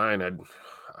O-line, I'd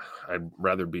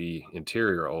rather be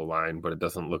interior O-line, but it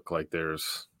doesn't look like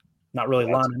there's not really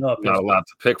lining up. Not a lot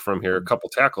to pick from here. A couple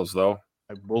tackles, though.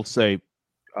 I will say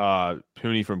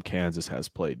Pooney from Kansas has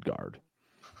played guard.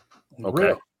 Okay.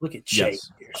 Really? Look at Jake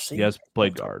here. He has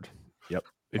played guard. Yep.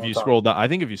 If you scroll down, I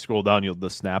think if you scroll down, the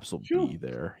snaps will be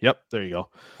there. Yep. There you go.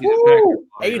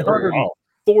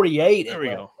 848. There we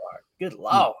go. Good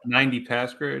Lord. 90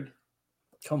 pass grade.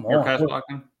 Come Your on. pass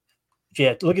blocking.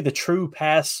 Yeah. Look at the true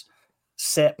pass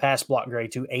block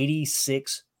grade to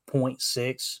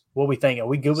 86.6. What are we thinking? Are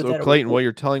we good with that? So Clayton, what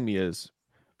you're telling me is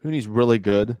Pooney's really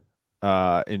good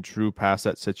in true pass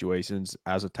set situations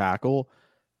as a tackle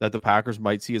that the Packers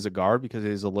might see as a guard because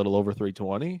he's a little over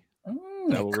 320. Is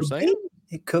that what we're saying?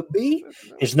 It could be.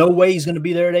 There's no way he's going to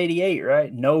be there at 88,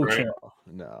 right? No chance.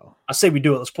 No. I say we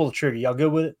do it. Let's pull the trigger. Y'all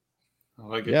good with it? I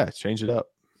like it. Yeah, change it up.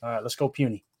 All right, let's go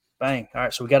Pooney. Bang. All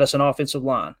right, so we got us an offensive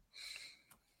line.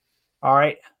 All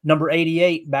right, number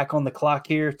 88, back on the clock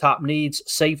here. Top needs,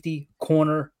 safety,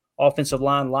 corner, offensive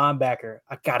line, linebacker.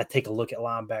 I got to take a look at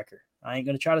linebacker. I ain't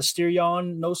going to try to steer y'all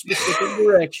in no specific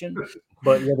direction,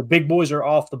 but yeah, the big boys are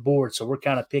off the board. So we're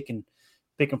kind of picking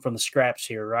from the scraps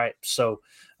here, right? So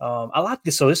I like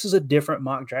this. So this is a different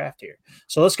mock draft here.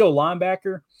 So let's go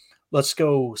linebacker. Let's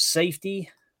go safety.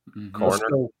 Let's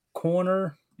go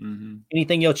corner.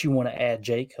 Anything else you want to add,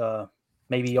 Jake?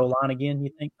 Maybe O-line again,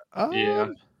 you think? Yeah.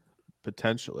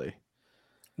 Potentially.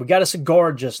 We got us a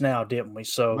guard just now, didn't we?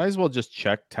 So might as well just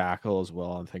check tackle as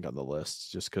well, I think, on the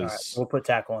list, just because we'll put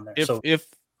tackle on there. If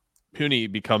Puni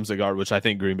becomes a guard, which I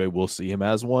think Green Bay will see him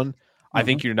as one, I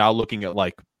think you're now looking at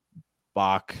like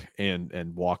Bach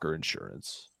and Walker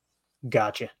Insurance.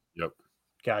 Gotcha. Yep.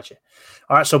 Gotcha.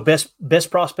 All right. So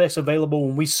best prospects available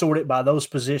when we sort it by those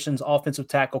positions: offensive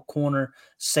tackle, corner,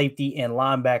 safety, and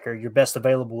linebacker. Your best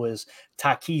available is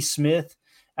Tyke Smith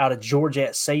out of Georgia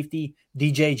at safety,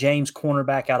 DJ James,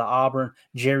 cornerback out of Auburn,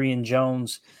 Jerrion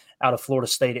Jones out of Florida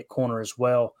State at corner as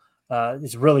well.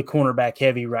 It's really cornerback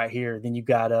heavy right here. Then you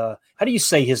got how do you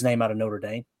say his name out of Notre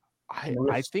Dame?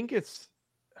 I think it's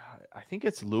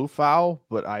Lufau,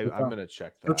 but I'm gonna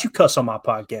check that. Don't you cuss on my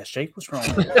podcast, Jake? What's wrong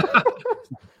with you?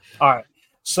 All right.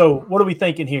 So what are we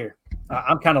thinking here?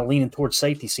 I'm kind of leaning towards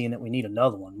safety, seeing that we need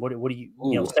another one. What do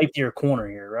you safety or corner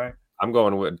here, right? I'm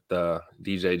going with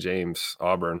DJ James,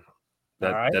 Auburn.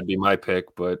 That'd be my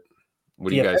pick, but what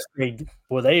do you guys think?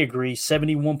 Well, they agree.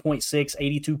 71.6,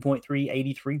 82.3,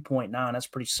 83.9. That's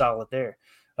pretty solid there.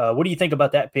 What do you think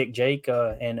about that pick, Jake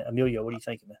and Emilio? What do you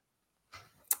think of that?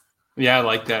 Yeah, I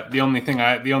like that. The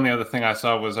only other thing I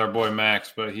saw was our boy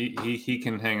Max, but he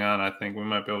can hang on. I think we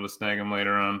might be able to snag him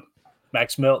later on.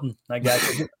 Max Melton, I got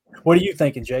you. What are you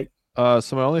thinking, Jake? So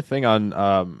my only thing on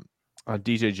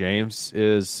DJ James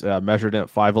is measured at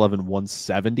 5'11",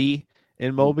 170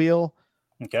 in Mobile.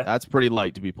 Okay, that's pretty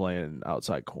light to be playing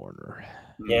outside corner.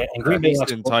 Yeah, and Green Bay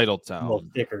in Titletown, a little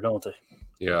thicker, don't they?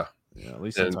 Yeah. At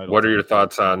least. And what are your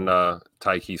thoughts on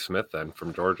Tyke Smith then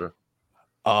from Georgia?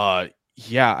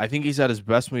 Yeah, I think he's at his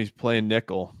best when he's playing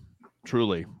nickel.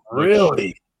 Truly,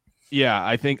 really. Yeah,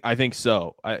 I think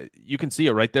so. You can see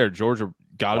it right there. Georgia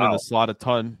got him in the slot a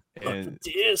ton. And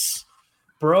this,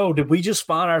 bro, did we just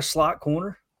find our slot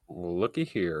corner? Well, looky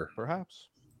here, perhaps.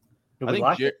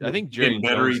 I think Jerry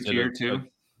Jones here too.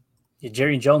 Yeah,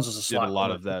 Jerry Jones was a slot. Did a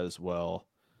lot of that as well.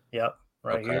 Yep,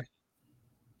 here.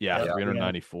 Yeah,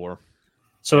 394.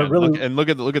 So it really look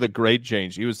at the grade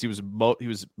change. He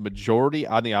was majority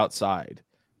on the outside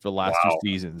for the last two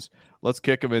seasons. Let's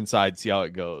kick him inside, see how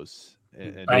it goes.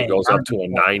 And he goes up to a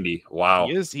 90. Wow.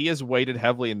 He is weighted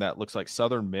heavily in that looks like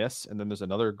Southern Miss, and then there's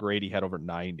another grade he had over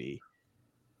 90.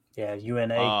 Yeah,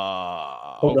 UNA.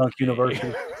 Podunk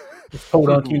University. It's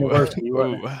Podunk University.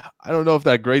 I don't know if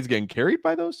that grade's getting carried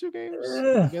by those two games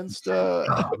against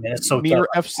it's so near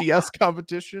FCS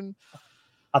competition.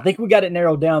 I think we got it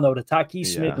narrowed down though to Tyke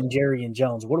Smith and Jerrion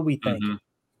Jones. What do we think?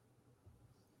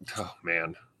 Oh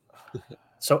man.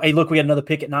 So hey, look, we got another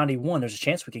pick at 91. There's a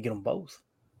chance we could get them both.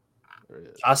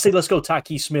 I say let's go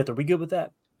Tyke Smith. Are we good with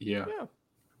that? Yeah.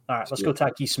 All right, let's go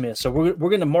Tyke Smith. So we're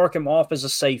going to mark him off as a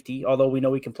safety, although we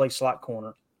know he can play slot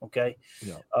corner. Okay.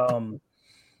 Yeah.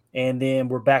 And then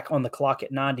we're back on the clock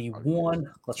at 91.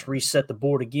 Let's reset the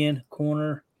board again.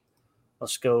 Corner.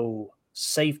 Let's go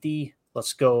safety.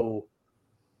 Let's go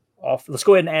off. Let's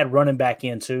go ahead and add running back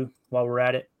in too while we're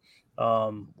at it.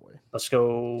 Let's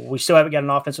go. We still haven't got an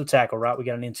offensive tackle, right? We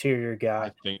got an interior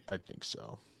guy. I think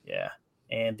so. Yeah.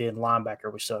 And then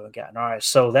linebacker we still haven't gotten. All right.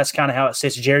 So that's kind of how it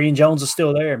sits. Jerrion Jones is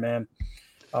still there, man.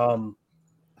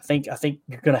 I think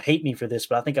you're going to hate me for this,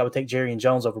 but I think I would take Jerrion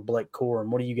Jones over Blake Corum.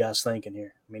 What are you guys thinking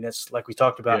here? I mean, that's like we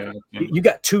talked about. Yeah. You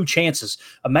got two chances.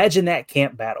 Imagine that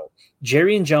camp battle.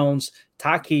 Jerrion Jones,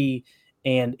 Tyke,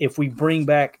 and if we bring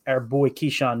back our boy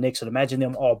Keyshawn Nixon, imagine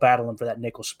them all battling for that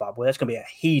nickel spot. Boy, that's going to be a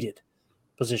heated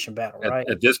position battle, right?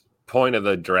 At this point of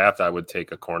the draft, I would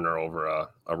take a corner over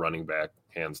a running back,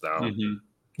 hands down. Mm-hmm.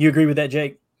 You agree with that,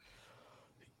 Jake?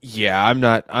 Yeah,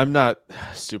 I'm not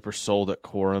super sold at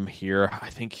Corum here. I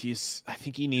think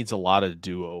he needs a lot of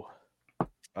duo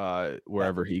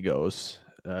wherever he goes.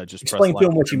 Just explain to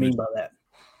him what you mean by that.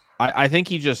 I think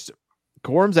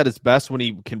Corum's at his best when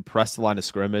he can press the line of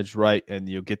scrimmage, right? And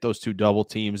you get those two double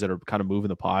teams that are kind of moving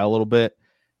the pile a little bit.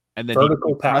 And then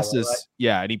he presses, power, right?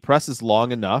 Yeah, and he presses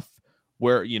long enough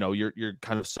where you're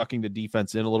kind of sucking the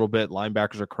defense in a little bit.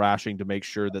 Linebackers are crashing to make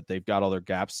sure that they've got all their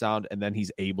gaps sound, and then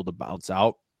he's able to bounce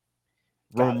out.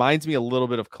 Reminds me a little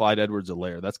bit of Clyde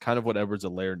Edwards-Helaire. That's kind of what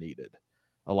Edwards-Helaire needed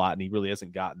a lot, and he really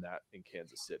hasn't gotten that in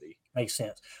Kansas City. Makes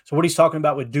sense. So what he's talking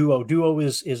about with duo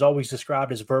is always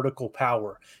described as vertical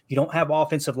power. You don't have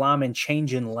offensive linemen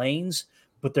changing lanes,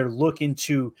 but they're looking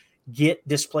to get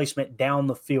displacement down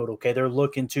the field, okay? They're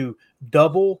looking to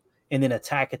double and then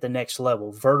attack at the next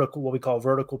level, vertical, what we call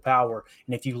vertical power.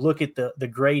 And if you look at the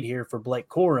grade here for Blake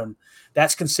Corum,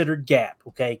 that's considered gap.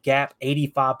 Okay, gap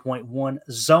 85.1,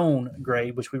 zone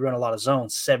grade, which we run a lot of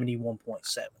zones,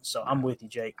 71.7. So I'm with you,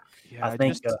 Jake. Yeah,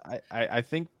 I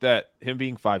think that him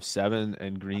being 5'7"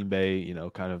 and Green Bay,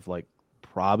 kind of like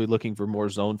probably looking for more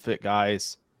zone fit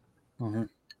guys. Mhm.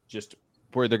 Just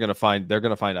where they're gonna find,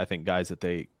 I think, guys that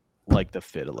they like the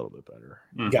fit a little bit better.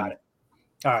 Got it.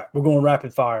 All right, we're going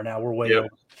rapid fire now. We're way over.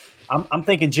 I'm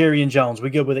thinking Jerry and Jones.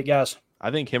 We good with it, guys? I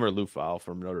think him or Lou Fowl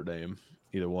from Notre Dame.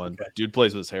 Either one. Okay. Dude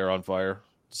plays with his hair on fire.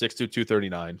 6'2",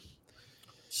 239.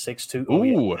 6'2". Ooh. Oh,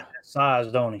 yeah.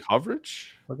 Size, don't he?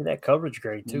 Coverage? Look at that coverage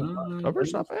grade, too.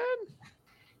 Coverage not bad.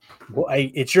 Well,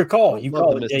 hey, it's your call. You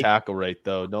call the missed tackle rate,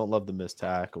 though. Don't love the missed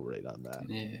tackle rate on that.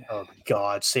 Yeah. Oh,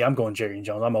 God. See, I'm going Jerry and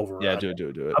Jones. I'm over it. Yeah, do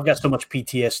it. I've got so much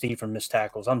PTSD from missed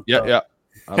tackles. I'm yeah.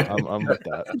 I'm with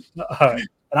that. All right.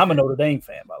 And I'm a Notre Dame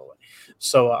fan, by the way.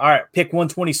 So, all right, pick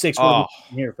 126. What are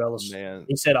we here, fellas? Man.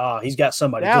 He said, he's got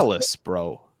somebody. Dallas,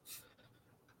 bro.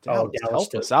 Dallas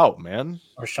help us out, man.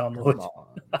 Or Sean Lewis.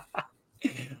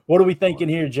 What are we thinking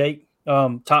here, Jake?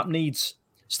 Top needs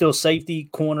still safety,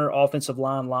 corner, offensive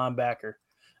line, linebacker.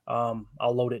 I'll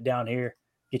load it down here.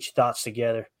 Get your thoughts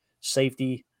together.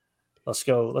 Safety. Let's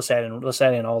go. Let's add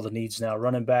in all the needs now.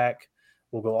 Running back.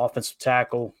 We'll go offensive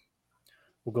tackle.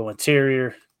 We'll go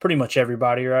interior. Pretty much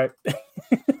everybody, right?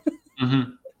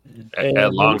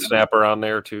 Add long snapper on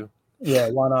there too. Yeah,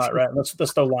 why not? Right. Let's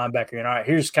throw linebacker in. All right.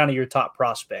 Here's kind of your top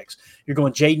prospects. You're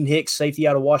going Jaden Hicks, safety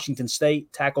out of Washington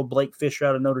State, tackle Blake Fisher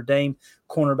out of Notre Dame,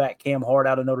 cornerback Cam Hart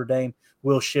out of Notre Dame,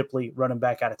 Will Shipley, running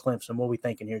back out of Clemson. What are we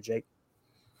thinking here, Jake?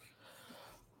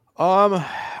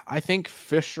 I think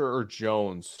Fisher or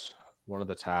Jones, one of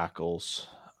the tackles.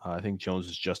 I think Jones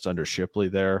is just under Shipley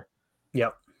there.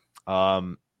 Yep.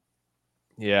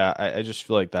 Yeah, I just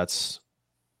feel like that's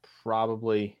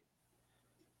probably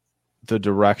the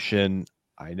direction.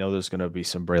 I know there's going to be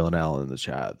some Braylon Allen in the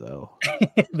chat, though.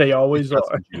 They always are.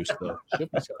 Some juice, though.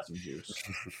 Shipley's got some juice.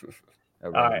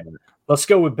 All right. Let's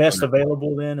go with best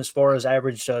available then as far as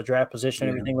average draft position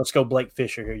and everything. Let's go Blake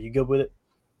Fisher here. You good with it?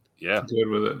 Yeah. Good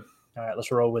with it. All right,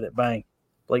 let's roll with it. Bang.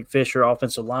 Blake Fisher,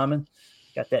 offensive lineman.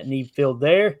 Got that need filled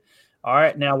there. All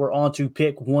right, now we're on to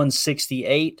pick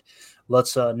 168.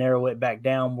 Let's narrow it back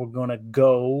down. We're going to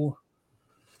go.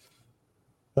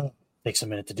 Takes a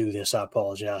minute to do this. I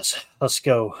apologize. Let's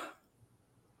go.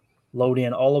 Load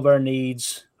in all of our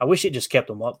needs. I wish it just kept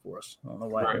them up for us. I don't know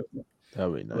why. Right.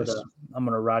 That would be nice. But, I'm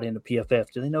going to write into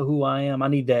PFF. Do they know who I am? I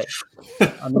need that.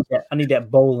 I need that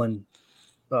bowling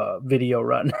video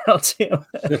right now, Tim.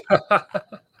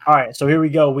 All right, so here we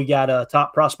go. We got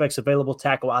top prospects available.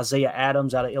 Tackle Isaiah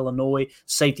Adams out of Illinois.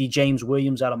 Safety James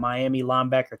Williams out of Miami.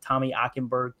 Linebacker Tommy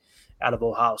Eichenberg out of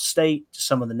Ohio State. Just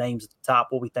some of the names at the top.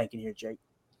 What are we thinking here, Jake?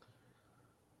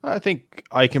 I think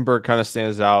Eichenberg kind of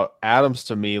stands out. Adams,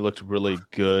 to me, looked really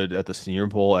good at the Senior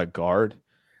Bowl at guard.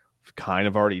 We've kind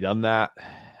of already done that.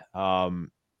 Yeah,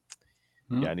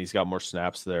 and he's got more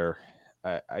snaps there.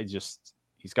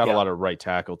 He's got a lot of right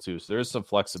tackle, too. So there's some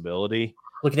flexibility.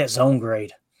 Look at that zone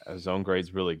grade. Zone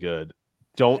grade's really good.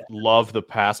 Don't love the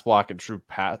pass block and true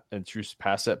pass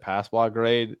set pass block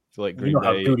grade. I feel like Green Bay,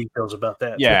 how Goody feels about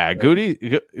that. Yeah,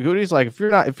 Goody's like if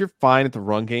you're fine at the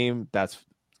run game, that's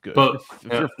good. But if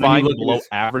you're fine below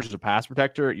average as a pass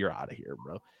protector, you're out of here,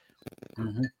 bro.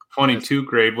 22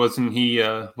 grade, wasn't he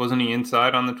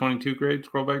inside on the 22 grade?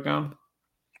 Scroll back down.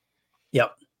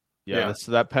 Yep. Yeah.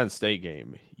 So that Penn State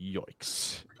game,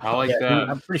 yikes. I like that.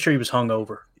 I'm pretty sure he was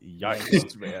hungover.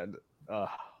 Yikes, man.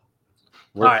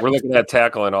 We're looking at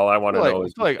tackle, and all I want to know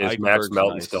is Max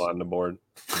Melton still on the board?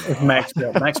 Max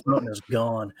Melton is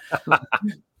gone. I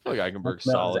feel like Eichenberg's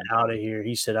solid. Out of here.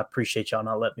 He said, "I appreciate y'all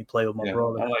not letting me play with my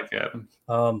brother." I like that.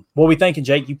 What are we thinking,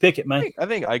 Jake? You pick it, man. I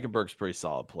think Eichenberg's a pretty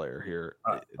solid player here.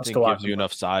 Right, I think gives you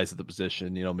enough size at the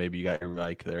position. Maybe you got your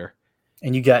Mike there.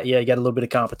 And you got a little bit of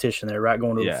competition there, right?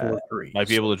 Going to the 4-3. Might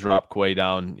be able to drop Quay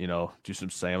down, do some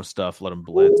Sam stuff, let him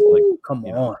blitz. Come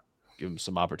on. Give him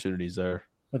some opportunities there.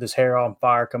 With his hair on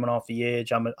fire coming off the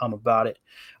edge, I'm about it.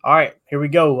 All right, here we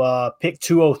go. Pick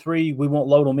 203. We won't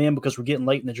load them in because we're getting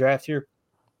late in the draft here.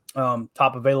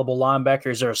 Top available linebacker.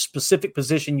 Is there a specific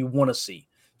position you want to see,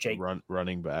 Jake?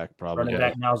 Running back, probably. Running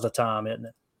back, now's the time, isn't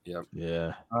it? Yep.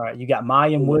 Yeah. All right, you got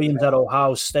Mayan Williams out of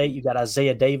Ohio State. You got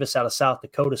Isaiah Davis out of South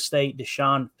Dakota State.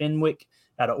 Deshaun Fenwick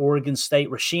out of Oregon State.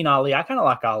 Rasheen Ali. I kind of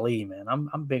like Ali, man.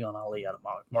 I'm big on Ali out of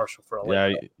Marshall for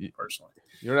personally.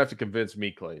 You don't have to convince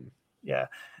me, Clayton. Yeah,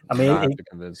 I mean, you don't have to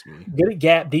convince me. Good at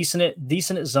gap, decent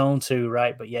at zone too,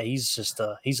 right? But yeah, he's just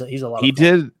he's a lot. He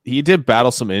did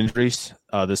battle some injuries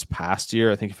this past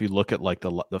year. I think if you look at like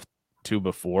the 2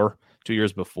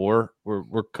 years before,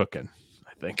 we're cooking,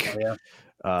 I think.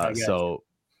 Oh, yeah. So,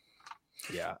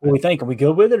 yeah. What do we think? Are we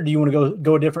good with it, or do you want to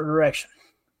go a different direction?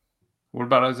 What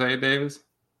about Isaiah Davis?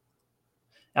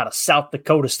 Out of South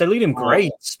Dakota State. Lead him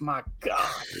grades. My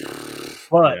God.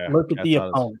 But look at the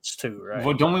opponents, too, right?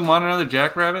 Well, don't we want another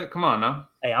Jackrabbit? Come on now.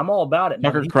 Hey, I'm all about it.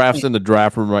 Tucker Kraft's in the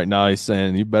draft room right now. He's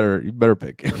saying, you better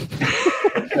pick him.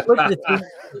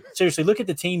 Seriously, look at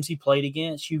the teams he played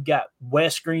against. You've got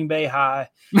West Green Bay High.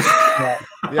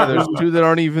 There's 2 that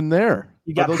aren't even there.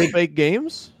 You got those fake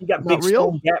games? You got Not Big real?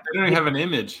 Stone Gap. They don't even have an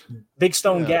image. Big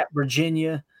Stone Gap,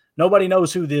 Virginia. Nobody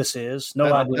knows who this is.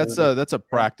 No idea. That's a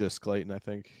practice, Clayton, I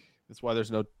think. That's why there's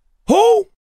no who.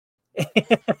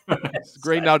 It's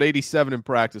grading out 87 in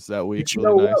practice that week. But you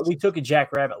know what? We took a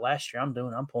Jackrabbit last year. I'm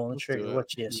pulling the trigger.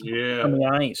 Watch this. Yeah. I mean,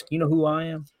 I ain't. You know who I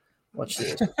am? Watch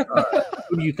this. All right.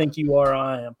 Who do you think you are?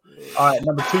 I am. All right,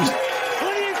 number 2. Who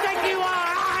do you think you are?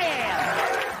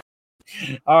 I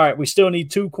am. All right, we still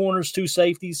need 2 corners, 2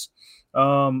 safeties.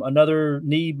 Another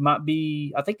need might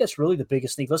be, I think that's really the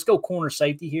biggest need. Let's go corner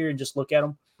safety here and just look at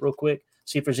them real quick.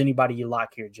 See if there's anybody you like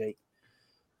here, Jake.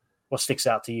 What sticks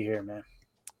out to you here, man?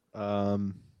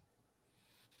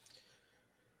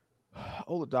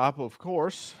 Oladapo, of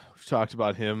course. We've talked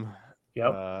about him.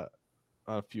 Yep.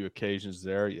 On a few occasions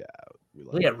there. Yeah.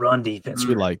 Look at run defense.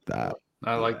 We like that.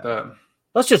 I like that.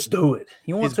 Let's just do it.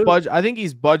 You want to? I think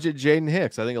he's budget Jaden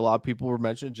Hicks. I think a lot of people were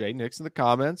mentioning Jaden Hicks in the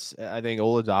comments. I think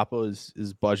Oladapo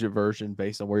is budget version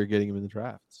based on where you're getting him in the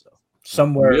draft. So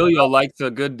somewhere Emilio likes a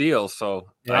good deal, so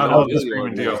yeah, I know this is a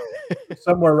good deal.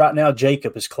 Somewhere right now,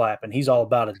 Jacob is clapping. He's all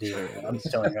about a deal. I'm just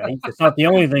telling you, it's not the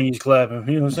only thing he's clapping.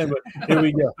 You know what I'm saying? But here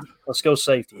we go. Let's go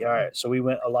safety. All right. So we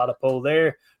went a lot of pole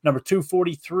there. Number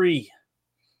 243.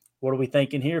 What are we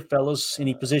thinking here, fellas?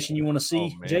 Any position you want to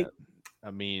see, Jake?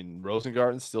 I mean,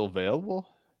 Rosengarten's still available.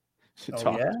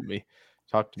 Talk to me.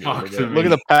 Talk to me. Look at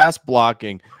the pass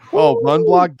blocking. Oh, run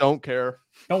block. Don't care.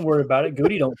 Don't worry about it.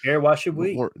 Goody don't care. Why should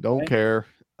we? Don't care.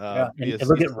 And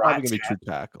look at right going to be true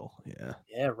tackle. Yeah.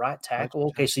 Yeah, right tackle.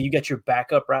 Okay, so you got your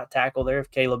backup right tackle there. If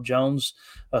Caleb Jones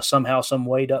somehow, some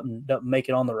way doesn't make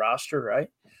it on the roster, right?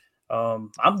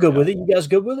 I'm good with it. You guys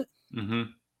good with it? Mm-hmm.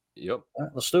 Yep. All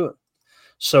right, let's do it.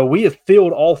 So we have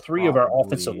filled all 3 of our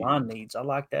offensive line needs. I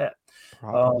like that.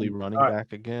 Probably running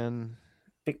back again.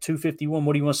 Pick 251.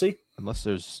 What do you want to see? Unless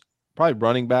there's probably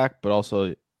running back, but also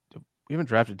we haven't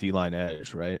drafted D-line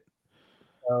edge, right?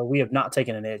 We have not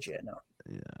taken an edge yet, no.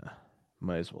 Yeah.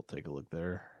 Might as well take a look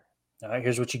there. All right,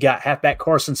 here's what you got. Halfback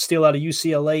Carson Steele out of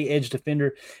UCLA, edge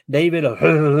defender David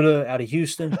out of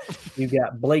Houston. You've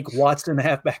got Blake Watson,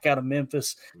 halfback out of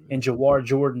Memphis, and Jawar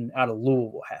Jordan out of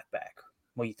Louisville, halfback.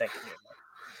 What do you think?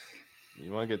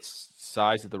 You want to get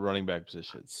size at the running back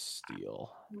position.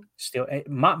 Steele. It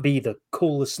might be the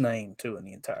coolest name, too, in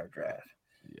the entire draft.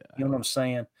 Yeah. You know what I'm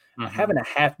saying? Mm-hmm. Having a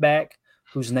halfback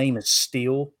whose name is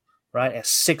Steele, right, at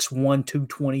 6'1",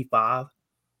 225.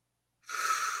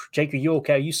 Jake, are you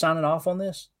okay? Are you signing off on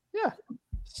this? Yeah.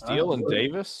 Steele and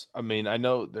Davis. I mean, I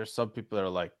know there's some people that are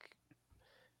like,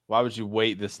 why would you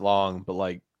wait this long? But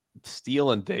like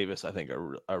Steele and Davis, I think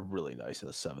are really nice in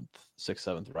the 6th,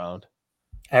 7th round.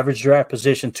 Average draft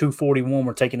position 241.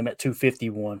 We're taking them at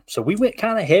 251. So we went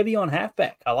kind of heavy on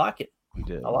halfback. I like it. We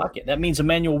did. I like it. That means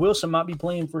Emmanuel Wilson might be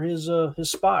playing for his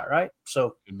spot, right?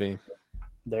 So could be.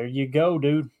 There you go,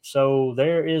 dude. So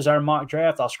there is our mock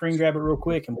draft. I'll screen grab it real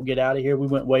quick and we'll get out of here. We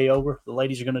went way over. The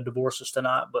ladies are going to divorce us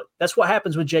tonight, but that's what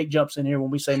happens when Jake jumps in here when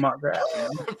we say mock draft. You know?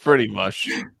 Pretty much.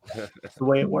 That's the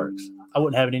way it works. I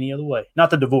wouldn't have it any other way.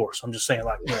 Not the divorce. I'm just saying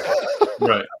like, you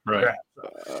know, right.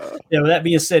 So, yeah, with that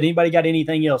being said, anybody got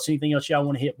anything else? Anything else y'all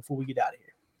want to hit before we get out of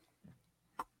here?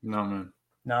 No, man.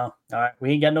 No. All right.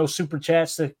 We ain't got no super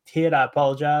chats to hit. I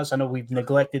apologize. I know we've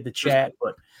neglected the chat,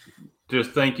 but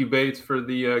just thank you, Bates, for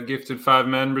the gifted 5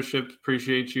 memberships.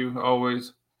 Appreciate you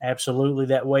always. Absolutely.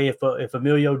 That way, if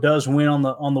Emilio does win on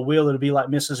the wheel, it'll be like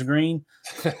Mrs. Green.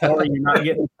 Sorry, you're not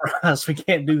getting a prize. We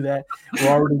can't do that. We're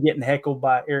already getting heckled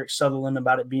by Eric Sutherland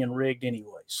about it being rigged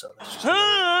anyway. So that's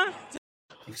just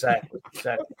exactly.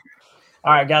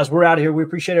 All right, guys, we're out of here. We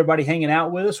appreciate everybody hanging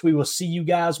out with us. We will see you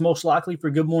guys most likely for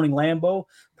Good Morning Lambeau.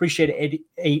 Appreciate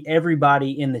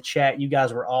everybody in the chat. You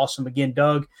guys were awesome. Again,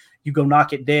 Doug, you go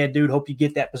knock it dead, dude. Hope you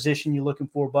get that position you're looking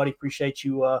for, buddy. Appreciate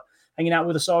you hanging out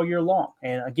with us all year long.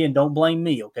 And, again, don't blame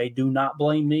me, okay? Do not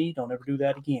blame me. Don't ever do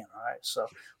that again, all right? So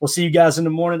we'll see you guys in the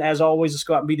morning. As always, let's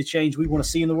go out and be the change we want to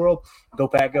see in the world. Go,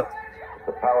 Pack, go.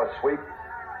 The power sweep.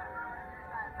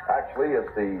 Actually,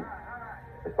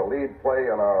 it's the lead play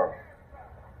in our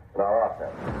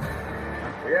offense.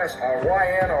 We ask our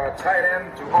YN or a tight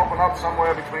end to open up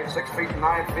somewhere between 6 feet and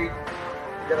 9 feet.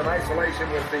 get an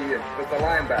isolation with the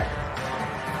linebacker.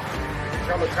 You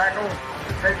tell the tackle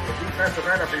to take the defensive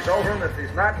end if he's over him. If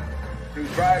he's not, to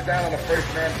drive down on the first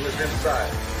man to his inside.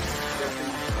 If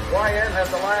the YN has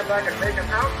the linebacker taken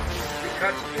out, he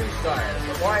cuts inside.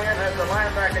 If the YN has the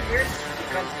linebacker in, he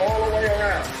comes all the way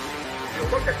around. If you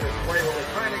look at this play, what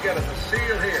we're trying to get is a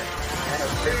seal here and a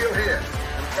seal here,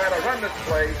 and try to run this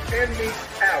play in the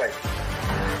alley.